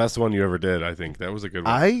 That was the best one you ever did, I think. That was a good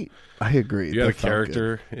one. I agree. You had a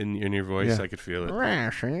character in your voice. Yeah. I could feel it.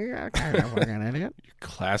 That guy's a fucking idiot. Your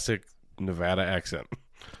classic Nevada accent.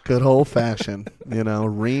 Good old fashioned,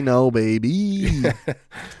 Reno, baby.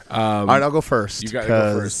 All right, I'll go first. You got to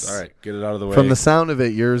go first. All right, get it out of the way. From the sound of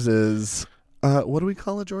it, yours is, what do we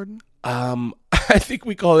call it, Jordan? I think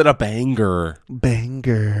we call it a banger.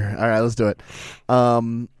 Banger. All right, let's do it.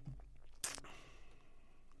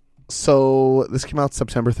 So this came out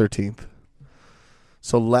September 13th.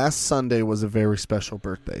 So last Sunday was a very special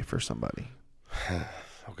birthday for somebody.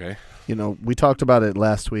 Okay. We talked about it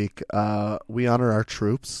last week. We honor our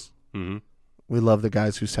troops. Mm-hmm. We love the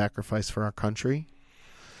guys who sacrifice for our country.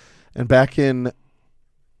 And back in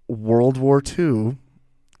World War II,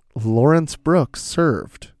 Lawrence Brooks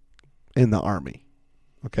served in the Army.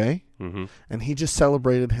 Okay? Mm-hmm. And he just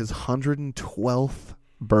celebrated his 112th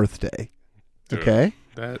birthday. Dude, okay?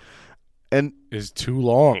 That and is too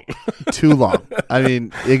long. Too long. I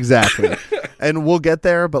mean, exactly. And we'll get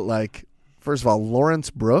there, but first of all, Lawrence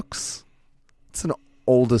Brooks, it's an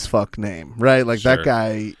old as fuck name, right? Like Sure. that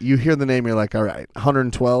guy, you hear the name, you're like, all right,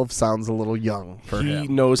 112 sounds a little young for him. He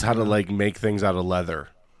knows how to make things out of leather.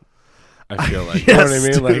 I feel like. Yes, You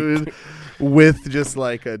know what I mean? dude, with just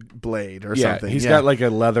a blade or something. He's got a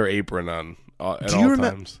leather apron on at all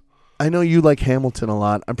times. I know you like Hamilton a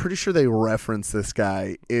lot. I'm pretty sure they reference this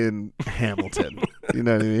guy in Hamilton. You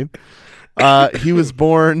know what I mean? He was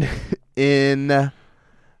born in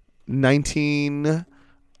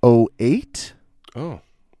 1908. Oh.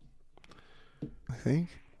 I think.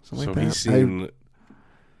 Something So like that. he's seen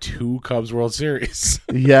 2 Cubs World Series.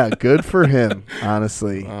 Yeah, good for him,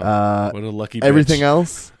 honestly. What a lucky bitch. Everything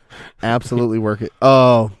else, absolutely work it.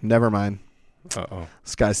 Oh, never mind. Uh-oh.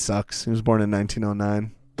 This guy sucks. He was born in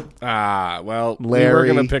 1909. Well, Larry, we were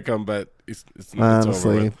going to pick him, but it's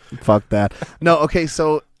honestly, over with. fuck that. No, okay,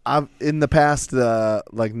 so in the past,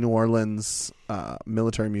 New Orleans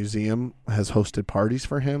Military Museum has hosted parties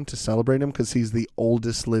for him to celebrate him because he's the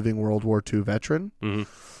oldest living World War II veteran.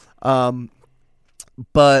 Mm-hmm.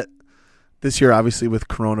 But this year, obviously, with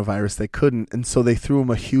coronavirus, they couldn't, and so they threw him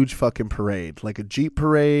a huge fucking parade, like a Jeep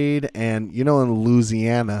parade, and in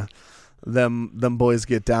Louisiana, them boys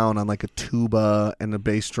get down on a tuba and a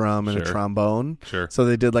bass drum and a trombone. Sure. So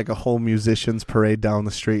they did a whole musicians parade down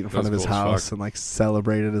the street in front of his cool house and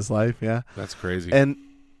celebrated his life. Yeah. That's crazy. And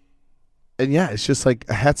yeah, it's just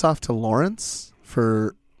hats off to Lawrence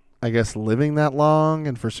for, I guess, living that long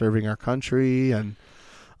and for serving our country. And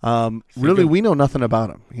really, we know nothing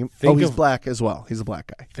about him. He's black as well. He's a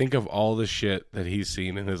black guy. Think of all the shit that he's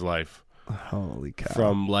seen in his life. Holy cow.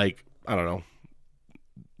 From I don't know,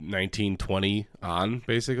 1920 on,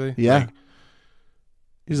 basically. Yeah.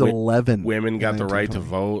 He's 11. Women got the right to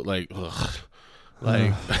vote.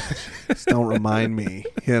 Just don't remind me,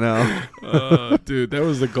 dude, that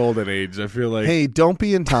was the golden age. I feel like. Hey, don't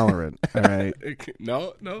be intolerant. All right.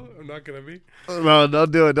 No, I'm not gonna be. No,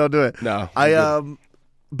 don't do it. No.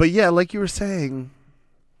 But yeah, like you were saying,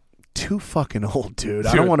 too fucking old, dude.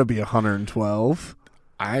 I don't want to be 112.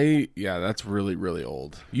 That's really, really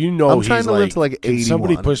old. I'm trying to live to 81. Can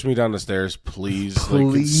somebody push me down the stairs, please?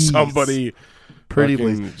 Please. Can somebody Pretty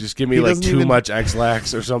please. Just give me too much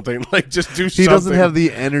X-Lax or something. Just do something. He doesn't have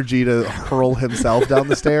the energy to hurl himself down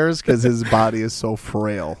the stairs because his body is so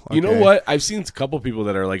frail. Okay? You know what? I've seen a couple people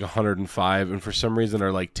that are 105 and for some reason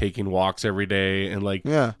are taking walks every day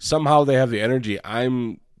and somehow they have the energy. I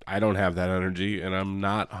don't have that energy and I'm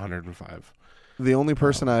not 105. The only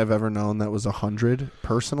person I've ever known that was 100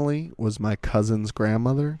 personally was my cousin's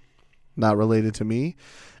grandmother, not related to me.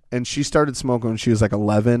 And she started smoking when she was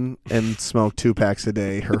 11 and smoked 2 packs a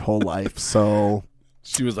day her whole life. So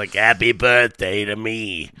she was like, "Happy birthday to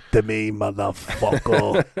me." To me,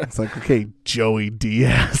 motherfucker. It's okay, Joey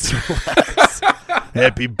Diaz.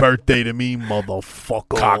 Happy birthday to me,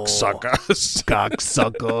 motherfucker. Cocksucker.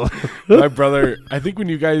 My brother, I think when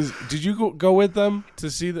you guys, did you go with them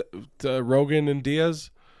to see the Rogan and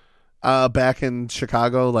Diaz? Back in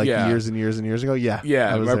Chicago, years and years and years ago. Yeah.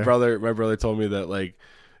 Yeah. My brother told me that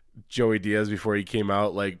Joey Diaz, before he came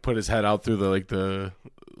out, put his head out through the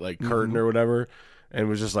curtain or whatever and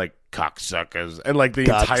was just cocksuckers, and the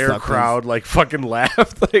entire crowd fucking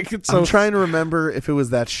laughed. I'm trying to remember if it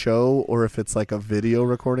was that show or if it's a video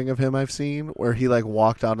recording of him I've seen where he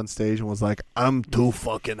walked out on stage and was "I'm too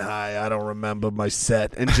fucking high, I don't remember my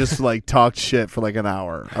set," and just talked shit for an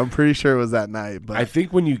hour. I'm pretty sure it was that night. But I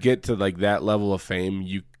think when you get to that level of fame,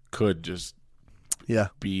 you could just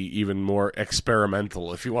be even more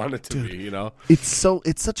experimental if you wanted to be. It's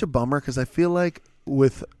such a bummer because I feel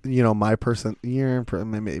with my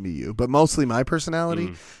maybe you, but mostly my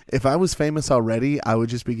personality. If I was famous already, I would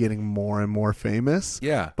just be getting more and more famous.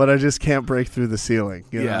 Yeah, but I just can't break through the ceiling.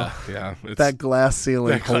 Yeah. It's that glass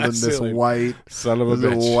ceiling holding this white son of a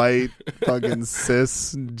bitch, white fucking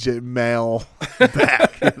cis male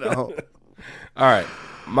back. All right,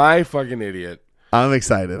 my fucking idiot. I'm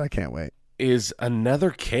excited. I can't wait. Is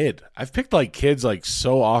another kid. I've picked like kids like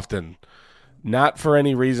so often. Not for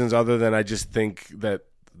any reasons other than I just think that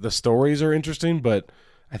the stories are interesting, but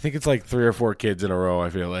I think it's like 3 or 4 kids in a row,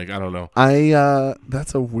 I feel like. I don't know.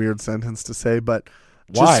 That's a weird sentence to say, but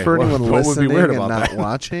why? Just for anyone what listening would be weird and about not that?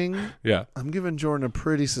 watching, Yeah. I'm giving Jordan a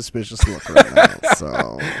pretty suspicious look right now. So,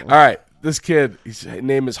 all right. This kid, his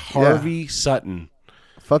name is Harvey Sutton.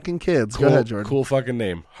 Fucking kids. Cool, Go ahead, Jordan. Cool fucking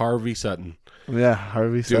name. Harvey Sutton. Yeah,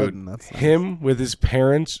 Harvey Sutton. Dude, That's nice. him with his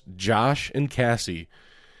parents, Josh and Cassie.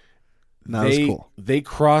 That's cool. They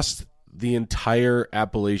crossed the entire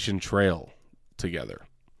Appalachian Trail together.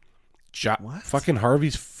 What? Fucking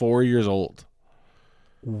Harvey's 4 years old.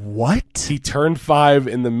 What? He turned 5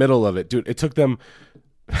 in the middle of it, dude. It took them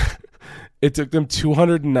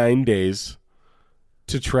 209 days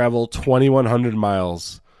to travel 2,100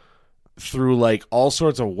 miles through like all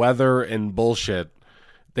sorts of weather and bullshit.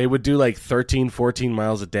 They would do like 13, 14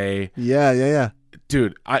 miles a day. Yeah.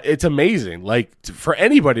 Dude, it's amazing. Like, for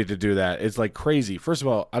anybody to do that, it's like crazy. First of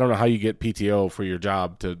all, I don't know how you get PTO for your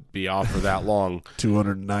job to be off for that long.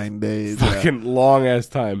 209 days. Fucking long ass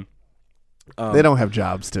time. They don't have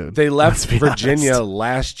jobs, dude. They left Virginia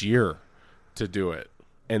last year to do it,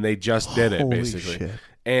 and they just did it, Holy basically. shit.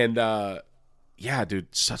 And, yeah,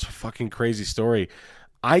 dude, such a fucking crazy story.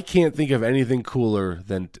 I can't think of anything cooler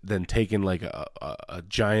than taking like a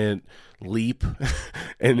giant leap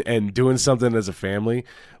and doing something as a family.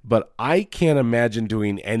 But I can't imagine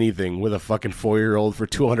doing anything with a fucking 4-year-old for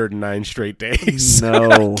 209 straight days.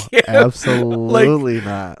 No, absolutely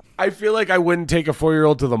not. I feel like I wouldn't take a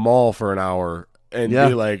 4-year-old to the mall for an hour and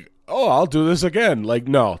be like, oh, I'll do this again. Like,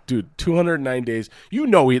 no, dude, 209 days.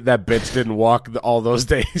 That bitch didn't walk all those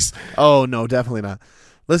days. Oh, no, definitely not.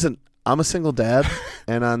 Listen, I'm a single dad,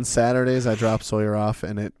 and on Saturdays I drop Sawyer off,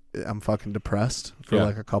 and I'm fucking depressed for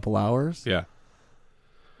like a couple hours. Yeah.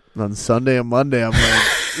 And on Sunday and Monday, I'm like,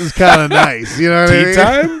 this is kind of nice. You know what I mean? Tea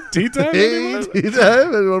time? Tea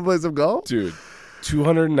time? You want to play some golf? Dude,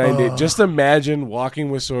 290. Just imagine walking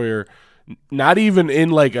with Sawyer, not even in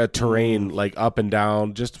like a terrain, like up and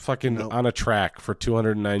down, just fucking on a track for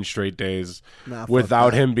 209 straight days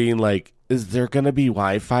without him being like, is there going to be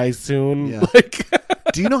Wi-Fi soon? Yeah. Like,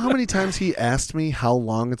 do you know how many times he asked me how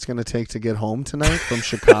long it's going to take to get home tonight from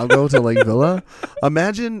Chicago to Lake Villa?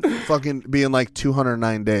 Imagine fucking being like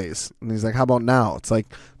 209 days. And he's like, how about now? It's like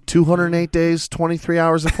 208 days, 23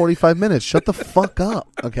 hours, and 45 minutes. Shut the fuck up,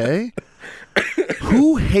 okay?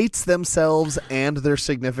 Who hates themselves and their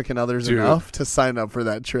significant others enough to sign up for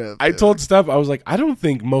that trip? I told Steph, I was like, I don't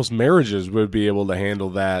think most marriages would be able to handle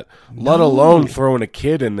that, let alone throwing a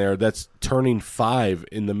kid in there that's turning 5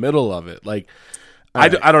 in the middle of it. Like, I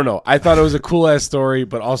don't know. I thought it was a cool-ass story,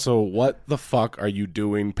 but also, what the fuck are you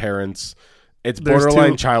doing, parents? It's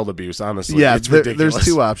borderline child abuse, honestly. Yeah, it's ridiculous. There's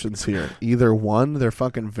 2 options here. Either one, they're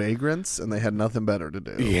fucking vagrants, and they had nothing better to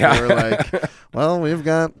do. Yeah. They're like, well, we've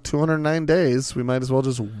got 209 days. We might as well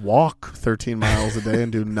just walk 13 miles a day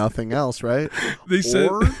and do nothing else, right? They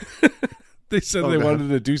said they wanted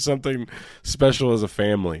to do something special as a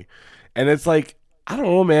family. And it's like, I don't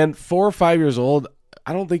know, man, 4 or 5 years old,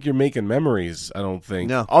 I don't think you're making memories, I don't think.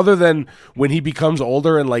 No. Other than when he becomes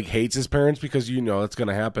older and like hates his parents, because that's going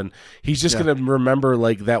to happen. He's just going to remember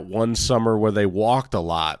like that one summer where they walked a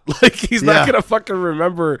lot. Like he's not going to fucking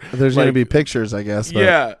remember. There's going to be pictures, I guess. But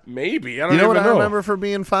yeah, maybe. I don't even know. You know what I remember for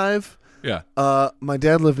being 5? Yeah. My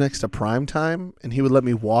dad lived next to Prime Time, and he would let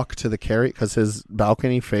me walk to the carry because his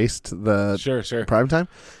balcony faced the Prime Time.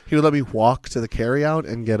 He would let me walk to the carry out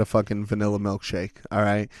and get a fucking vanilla milkshake. All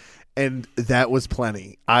right. And that was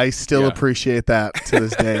plenty. I still appreciate that to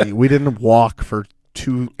this day. We didn't walk for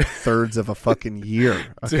 2/3 of a fucking year.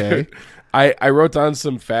 Okay. Dude, I wrote down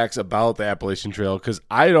some facts about the Appalachian Trail because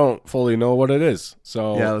I don't fully know what it is.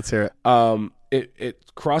 So yeah, let's hear it.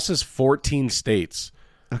 It crosses 14 states.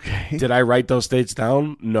 Okay. Did I write those states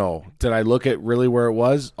down? No. Did I look at really where it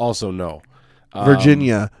was? Also no.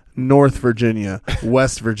 Virginia, North Virginia,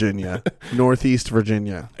 West Virginia, Northeast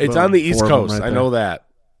Virginia. It's on the East Coast. I know that.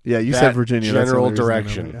 Yeah, you said Virginia. General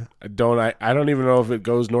direction. I don't even know if it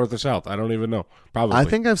goes north or south. I don't even know. Probably. I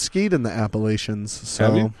think I've skied in the Appalachians. So.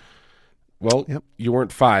 Have you? Well, you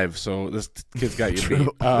weren't 5, so this kid's got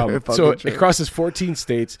you beat. So it crosses 14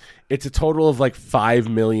 states. It's a total of like 5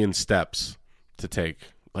 million steps to take,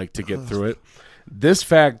 like to get through it. This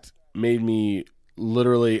fact made me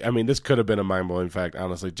literally, I mean, this could have been a mind-blowing fact,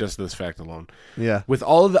 honestly, just this fact alone. Yeah. With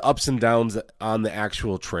all of the ups and downs on the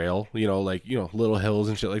actual trail, little hills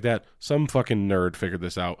and shit like that, some fucking nerd figured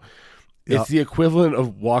this out. Yep. It's the equivalent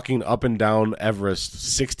of walking up and down Everest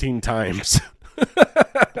 16 times.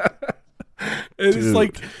 It's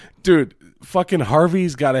like, dude, fucking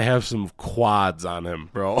Harvey's got to have some quads on him,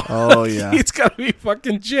 bro. Oh, yeah. He's got to be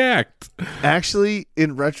fucking jacked. Actually,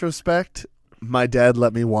 in retrospect, my dad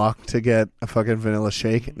let me walk to get a fucking vanilla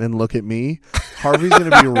shake, and then look at me. Harvey's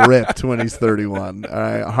going to be ripped when he's 31. All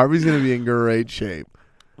right, Harvey's going to be in great shape.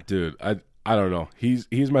 Dude, I don't know.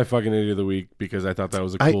 He's my fucking idiot of the week because I thought that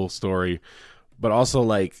was a cool story. But also,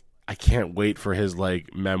 like, I can't wait for his,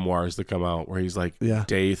 like, memoirs to come out where he's like,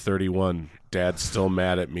 day 31, Dad's still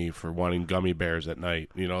mad at me for wanting gummy bears at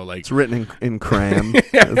night. You know, like. It's written in crayon.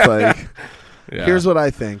 It's like, here's what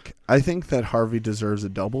I think. I think that Harvey deserves a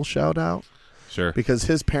double shout out. Sure. Because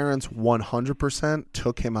his parents 100%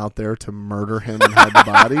 took him out there to murder him and hide the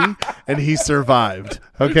body, and he survived.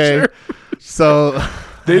 Okay? Sure. So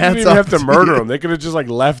they didn't even have to murder him. They could have just, like,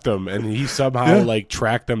 left him, and he somehow, like,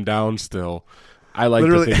 tracked them down still. I like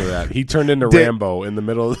to think of that. He turned into Rambo in the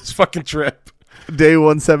middle of this fucking trip. Day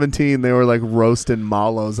 117, they were, like, roasting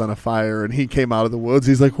mallows on a fire, and he came out of the woods.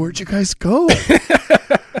 He's like, where'd you guys go?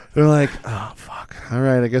 They're like, oh, fuck. All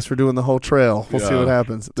right, I guess we're doing the whole trail. We'll see what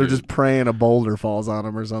happens. They're just praying a boulder falls on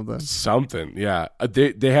him or something. Something, yeah.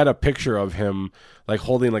 They had a picture of him, like,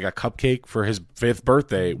 holding, like, a cupcake for his 5th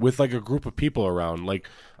birthday with, like, a group of people around. Like,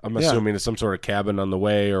 I'm assuming it's some sort of cabin on the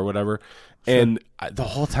way or whatever. Sure. And the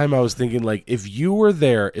whole time I was thinking, like, if you were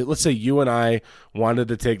there, let's say you and I wanted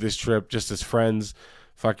to take this trip just as friends,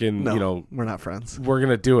 we're not friends. We're going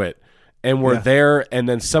to do it. And we're there, and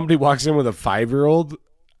then somebody walks in with a 5-year-old,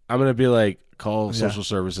 I'm going to be like, call social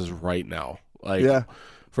services right now. Like,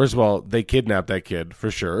 first of all, they kidnapped that kid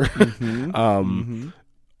for sure. Mm-hmm.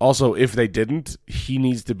 Also, if they didn't, he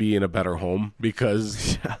needs to be in a better home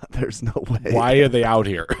because there's no way. Why are they out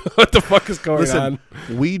here? What the fuck is going on?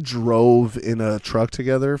 We drove in a truck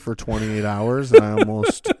together for 28 hours, and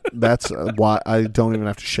that's why I don't even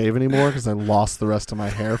have to shave anymore because I lost the rest of my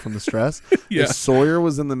hair from the stress. If Sawyer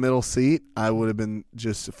was in the middle seat, I would have been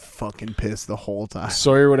just fucking pissed the whole time.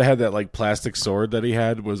 Sawyer would have had that, like, plastic sword that he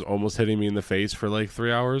had was almost hitting me in the face for like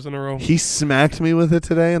 3 hours in a row. He smacked me with it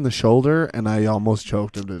today in the shoulder, and I almost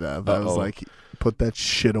choked him to death. I was like, put that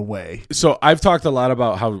shit away. So I've talked a lot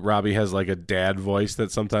about how Robbie has, like, a dad voice that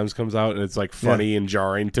sometimes comes out, and it's, like, funny and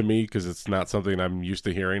jarring to me because it's not something I'm used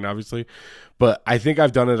to hearing, obviously. But I think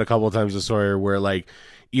I've done it a couple of times with Sawyer where, like,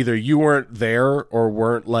 either you weren't there or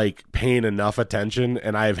weren't, like, paying enough attention,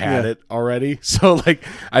 and I've had it already. So, like,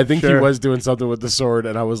 I think he was doing something with the sword,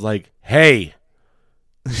 and I was like, hey,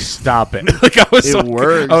 stop it. Like, I was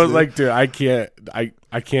like, dude, I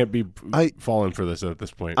can't be falling for this at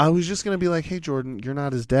this point. I was just going to be like, hey, Jordan, you're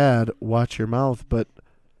not his dad. Watch your mouth. But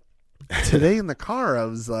today in the car, I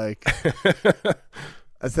was like,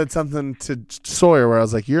 I said something to Sawyer where I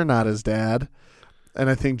was like, you're not his dad. And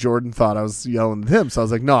I think Jordan thought I was yelling at him. So I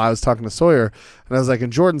was like, no, I was talking to Sawyer. And I was like,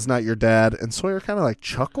 and Jordan's not your dad. And Sawyer kind of, like,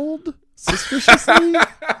 chuckled suspiciously.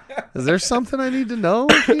 Is there something I need to know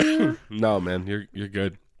here? No, man, you're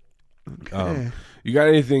good. Okay. You got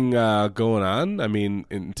anything going on? I mean,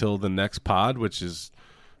 until the next pod, which is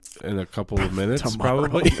in a couple of minutes,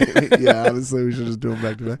 probably. Yeah, honestly, we should just do them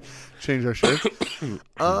back to back. Change our shirts.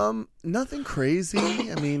 Nothing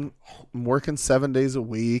crazy. I mean, I'm working 7 days a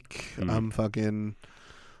week. I'm fucking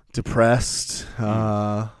depressed.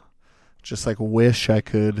 Just like wish I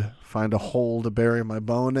could find a hole to bury my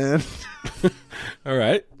bone in. All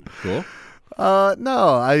right, cool.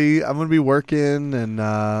 No, I'm gonna be working, and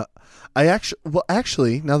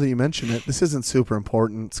actually, now that you mention it, this isn't super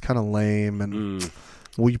important. It's kind of lame, and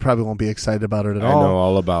you probably won't be excited about it at all. I know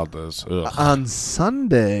all about this. Ugh. On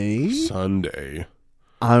Sunday,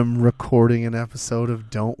 I'm recording an episode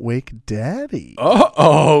of Don't Wake Daddy.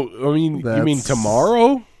 I mean, you mean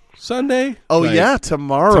tomorrow, Sunday? Oh, like, yeah,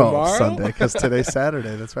 tomorrow? Sunday, because today's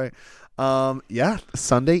Saturday. That's right.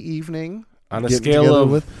 Sunday evening. On a scale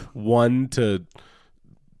of 1 to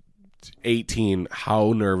 18,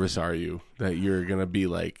 how nervous are you that you're going to be,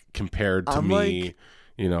 like, compared to me, like,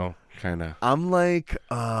 you know, kind of? I'm like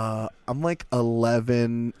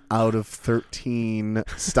 11 out of 13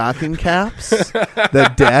 stocking caps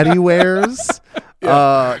that Daddy wears.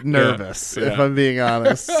 Nervous, if I'm being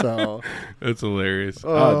honest. So that's hilarious.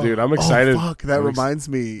 Oh, dude, I'm excited. Fuck, that reminds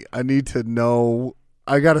me. I need to know.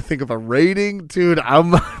 I got to think of a rating, dude.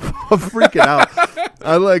 I'm freaking out.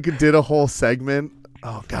 I did a whole segment.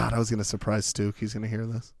 Oh God, I was gonna surprise Stuke. He's gonna hear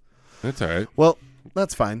this. That's all right. Well,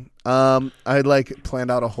 That's fine. I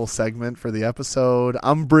planned out a whole segment for the episode.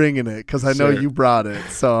 I'm bringing it because I know you brought it.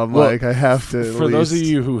 So I'm I have to. For those of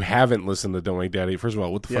you who haven't listened to Don't Wake Daddy, first of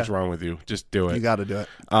all, what the fuck's wrong with you? Just do it. You got to do it.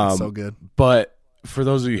 It's so good. But for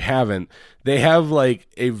those of you who haven't, they have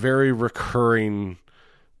a very recurring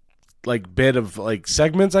bit of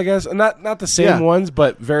segments, I guess. Not the same ones,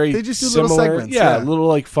 but very they just do similar. Little segments. Yeah,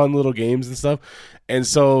 little fun little games and stuff. And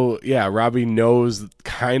so, Robbie knows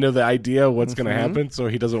kind of the idea of what's going to happen, so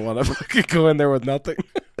he doesn't want to go in there with nothing.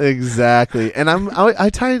 Exactly. And I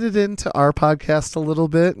tied it into our podcast a little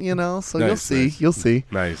bit, so nice, you'll see.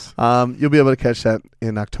 Nice. You'll be able to catch that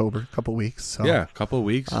in October, a couple weeks. So. Yeah, a couple of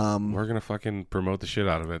weeks. We're going to fucking promote the shit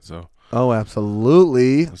out of it. So. Oh,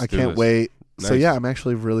 absolutely. I can't wait. Nice. So, I'm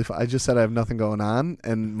actually really I just said I have nothing going on,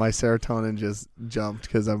 and my serotonin just jumped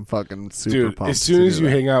because I'm fucking super pumped. As soon as you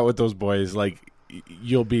hang out with those boys,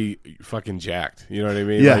 you'll be fucking jacked. You know what I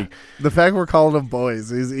mean? Yeah. The fact we're calling them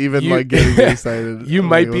boys is even getting me excited. You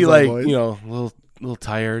might be a little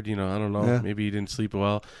tired. I don't know. Yeah. Maybe you didn't sleep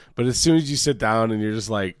well. But as soon as you sit down and you're just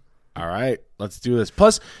like, all right, let's do this.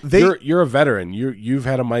 Plus, you're a veteran. You've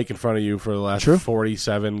had a mic in front of you for the last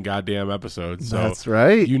 47 goddamn episodes. So that's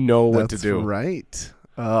right. You know what to do. That's right.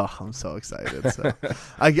 Oh, I'm so excited. So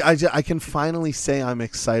I can finally say I'm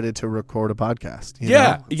excited to record a podcast.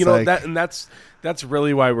 That's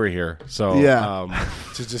really why we're here. So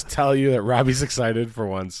to just tell you that Robbie's excited for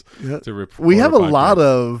once to record. We have a lot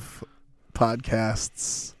of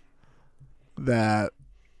podcasts that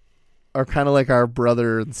are kind of like our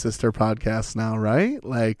brother and sister podcasts now, right?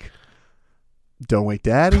 Don't Wake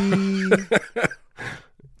Daddy,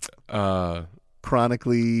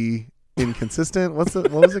 Chronically Inconsistent. What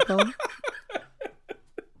was it called?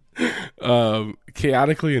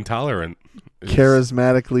 Chaotically Intolerant.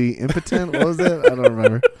 Charismatically Impotent. What was it? I don't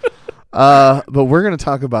remember. But we're going to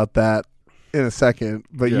talk about that in a second.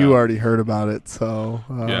 But you already heard about it, so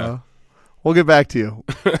we'll get back to you.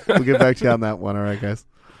 We'll get back to you on that one. All right, guys.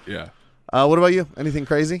 Yeah. What about you? Anything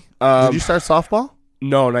crazy? Did you start softball?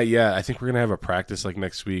 No, not yet. I think we're going to have a practice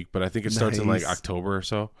next week, but I think it starts in October or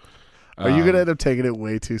so. Are you going to end up taking it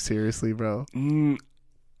way too seriously, bro?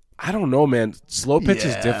 I don't know, man. Slow pitch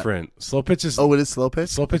is different. Slow pitch is... Oh, it is slow pitch?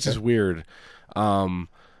 Slow pitch is weird.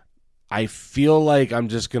 I feel like I'm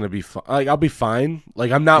just going to be I'll be fine.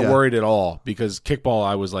 I'm not worried at all because kickball,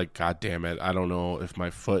 I was like, God damn it. I don't know if my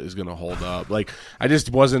foot is going to hold up. I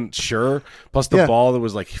just wasn't sure. Plus the ball that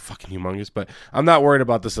was fucking humongous. But I'm not worried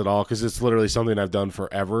about this at all because it's literally something I've done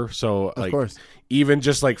forever. So of course. Even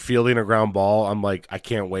just fielding a ground ball, I'm I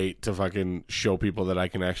can't wait to fucking show people that I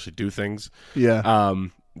can actually do things. Yeah.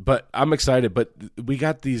 But I'm excited. But we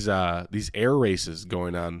got these air races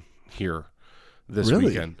going on here this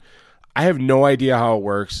weekend. I have no idea how it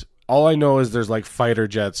works. All I know is there's fighter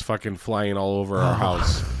jets fucking flying all over our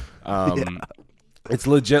house. It's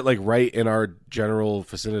legit right in our general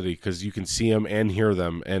vicinity because you can see them and hear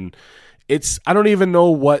them. And I don't even know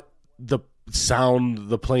what the sound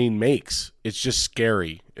the plane makes. It's just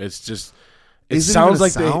scary. It's just it sounds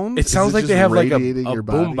like they have a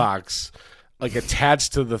boombox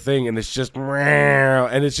attached to the thing, and it's just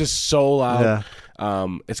and it's just so loud. Yeah.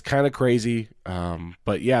 It's kind of crazy.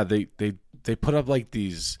 But yeah, they put up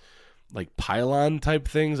these pylon type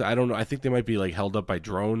things. I don't know. I think they might be held up by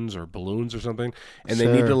drones or balloons or something. And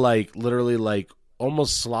they need to literally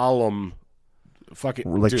almost slalom fucking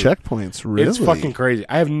checkpoints. Really? It's fucking crazy.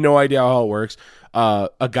 I have no idea how it works.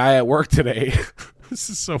 A guy at work today, this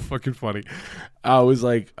is so fucking funny. I was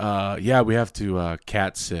like, we have to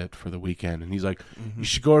cat sit for the weekend. And he's like, you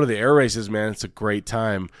should go to the air races, man. It's a great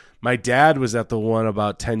time. My dad was at the one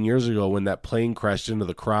about 10 years ago when that plane crashed into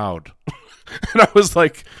the crowd. And I was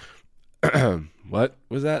like, what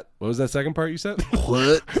was that? What was that second part you said?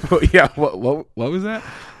 What? Yeah, what was that?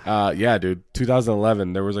 Yeah, dude,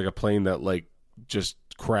 2011, there was a plane that just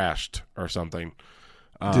crashed or something.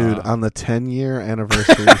 Dude, on the 10-year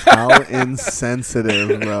anniversary, how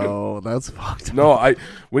insensitive, bro. That's fucked up. No,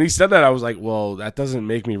 when he said that, I was like, well, that doesn't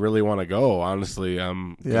make me really want to go, honestly.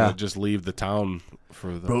 I'm going to just leave the town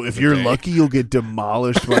for the Bro, if you're lucky, you'll get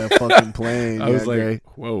demolished by a fucking plane. I was like,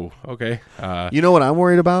 whoa, okay. You know what I'm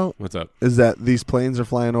worried about? What's up? Is that these planes are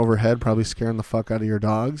flying overhead, probably scaring the fuck out of your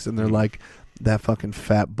dogs, and they're like, that fucking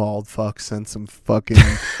fat, bald fuck sent some fucking...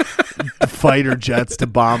 fighter jets to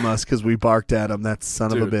bomb us because we barked at them. That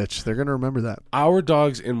son of a bitch. They're going to remember that. Our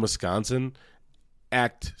dogs in Wisconsin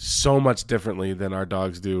act so much differently than our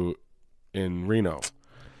dogs do in Reno.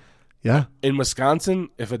 Yeah. In Wisconsin,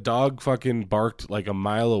 if a dog fucking barked a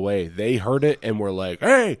mile away, they heard it and were like,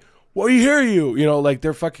 hey, we hear you.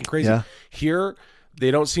 They're fucking crazy. Yeah. Here,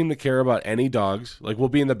 They don't seem to care about any dogs. Like, we'll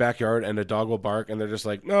be in the backyard and a dog will bark, and they're just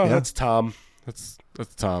like, "No, that's Tom. That's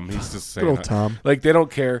Tom. He's just saying." Little Tom. Like, they don't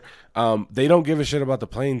care. They don't give a shit about the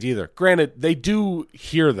planes either. Granted, they do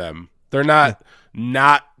hear them. They're not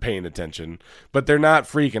paying attention, but they're not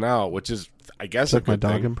freaking out, which is, I guess, Like a my good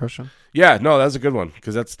dog thing. impression. Yeah, no, that's a good one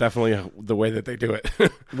because that's definitely the way that they do it.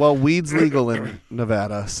 Well, weed's legal in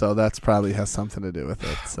Nevada, so that's probably has something to do with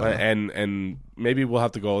it. So. And maybe we'll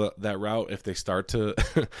have to go that route if they start to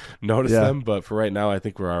notice them. But for right now, I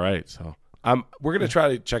think we're all right. So we're gonna try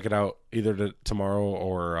to check it out either tomorrow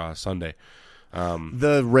or Sunday.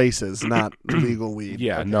 The races, not legal weed.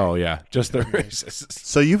 Yeah, just the races.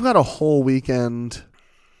 So you've got a whole weekend,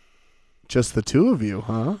 just the two of you,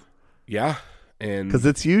 huh? Yeah, and because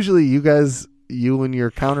it's usually you and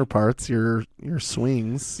your counterparts, your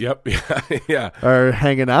swings. Yep. Yeah. Are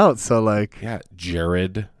hanging out. So like,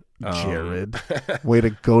 Jared. Way to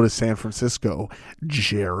go to San Francisco,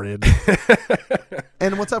 Jared.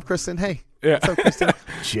 And what's up, Kristen? Hey, what's up, Kristen?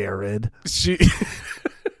 Jared. She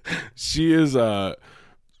is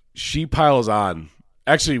she piles on.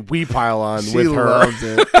 Actually, we pile on She with her. Loves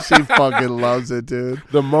it. She fucking loves it, dude.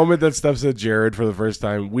 The moment that Steph said Jared for the first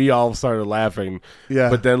time, we all started laughing. Yeah.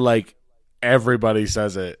 But then like everybody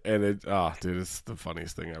says it, and dude, it's the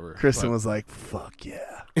funniest thing ever. Kristen was like, "Fuck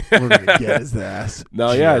yeah, we're gonna get his ass." No,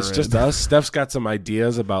 Jared. yeah, it's just us. Steph's got some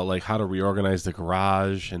ideas about like how to reorganize the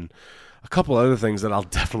garage and a couple other things that I'll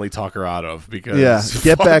definitely talk her out of because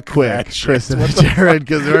get back quick, shit. Kristen and Jared,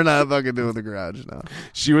 because we're not fucking doing the garage now.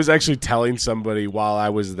 She was actually telling somebody while I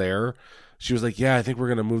was there. She was like, "Yeah, I think we're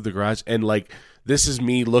gonna move the garage," and like this is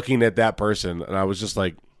me looking at that person, and I was just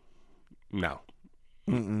like, "No,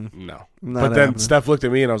 no." But then happening. Steph looked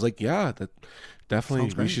at me, and I was like, "Yeah, that definitely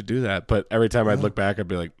Sounds great. we should do that." But every time I'd look back, I'd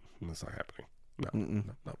be like, "That's not happening.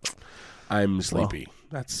 No. I'm sleepy.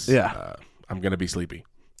 I'm gonna be sleepy."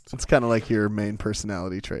 It's kind of like your main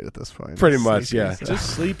personality trait at this point. Pretty much, sleepy, yeah. so. Just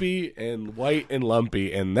sleepy and white and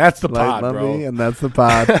lumpy, and that's the Light, pod, lumpy, bro. and that's the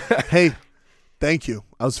pod. Hey, thank you.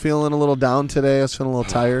 I was feeling a little down today. I was feeling a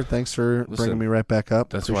little tired. Thanks for bringing me right back up.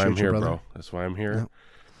 That's why I'm Appreciate you, here, brother. bro. That's why I'm here.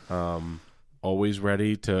 Always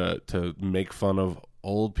ready to make fun of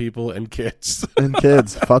old people and kids. And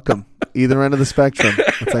kids, fuck them. Either end of the spectrum.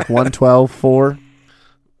 It's like 112, 4.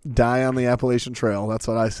 Die on the Appalachian Trail. That's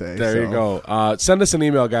what I say. There you go. Send us an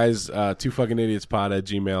email, guys.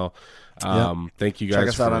 twofuckingidiotspod@gmail.com. Thank you guys. Check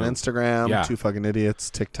us out on Instagram. Yeah. Two Fucking Idiots.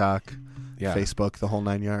 TikTok. Facebook. The whole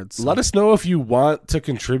 9 yards. Let us know if you want to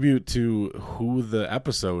contribute to who the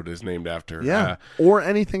episode is named after. Yeah. Or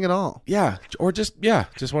anything at all. Yeah. Or just want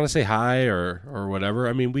to say hi or whatever.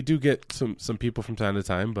 I mean, we do get some people from time to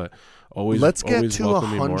time, but always Let's get always to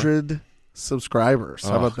welcome me more. 100 subscribers.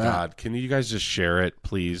 How about that? God. Can you guys just share it,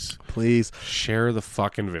 please? Please. Share the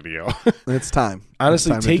fucking video. It's time.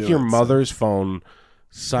 Honestly, It's time to take do your it, mother's phone,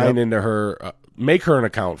 sign into her, make her an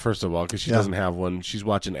account, first of all, because she doesn't have one. She's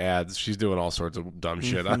watching ads. She's doing all sorts of dumb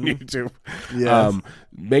shit on YouTube. Yes.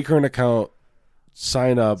 Make her an account,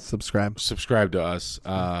 sign up, Subscribe subscribe to us.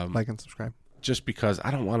 like and subscribe. Just because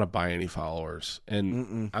I don't want to buy any followers.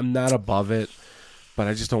 And I'm not above it, but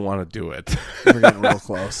I just don't want to do it. We're getting real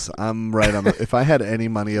close. I'm right on the. If I had any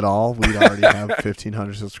money at all, we'd already have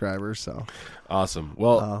 1,500 subscribers. So Awesome.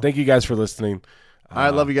 Well, thank you guys for listening. I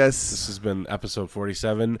love you guys. This has been episode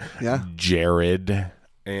 47. Yeah. Jared.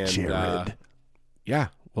 And Jared.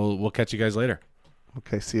 We'll catch you guys later.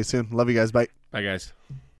 Okay, see you soon. Love you guys. Bye. Bye, guys.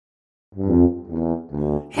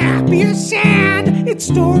 Happy or sad, it's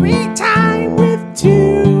story time with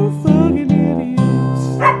two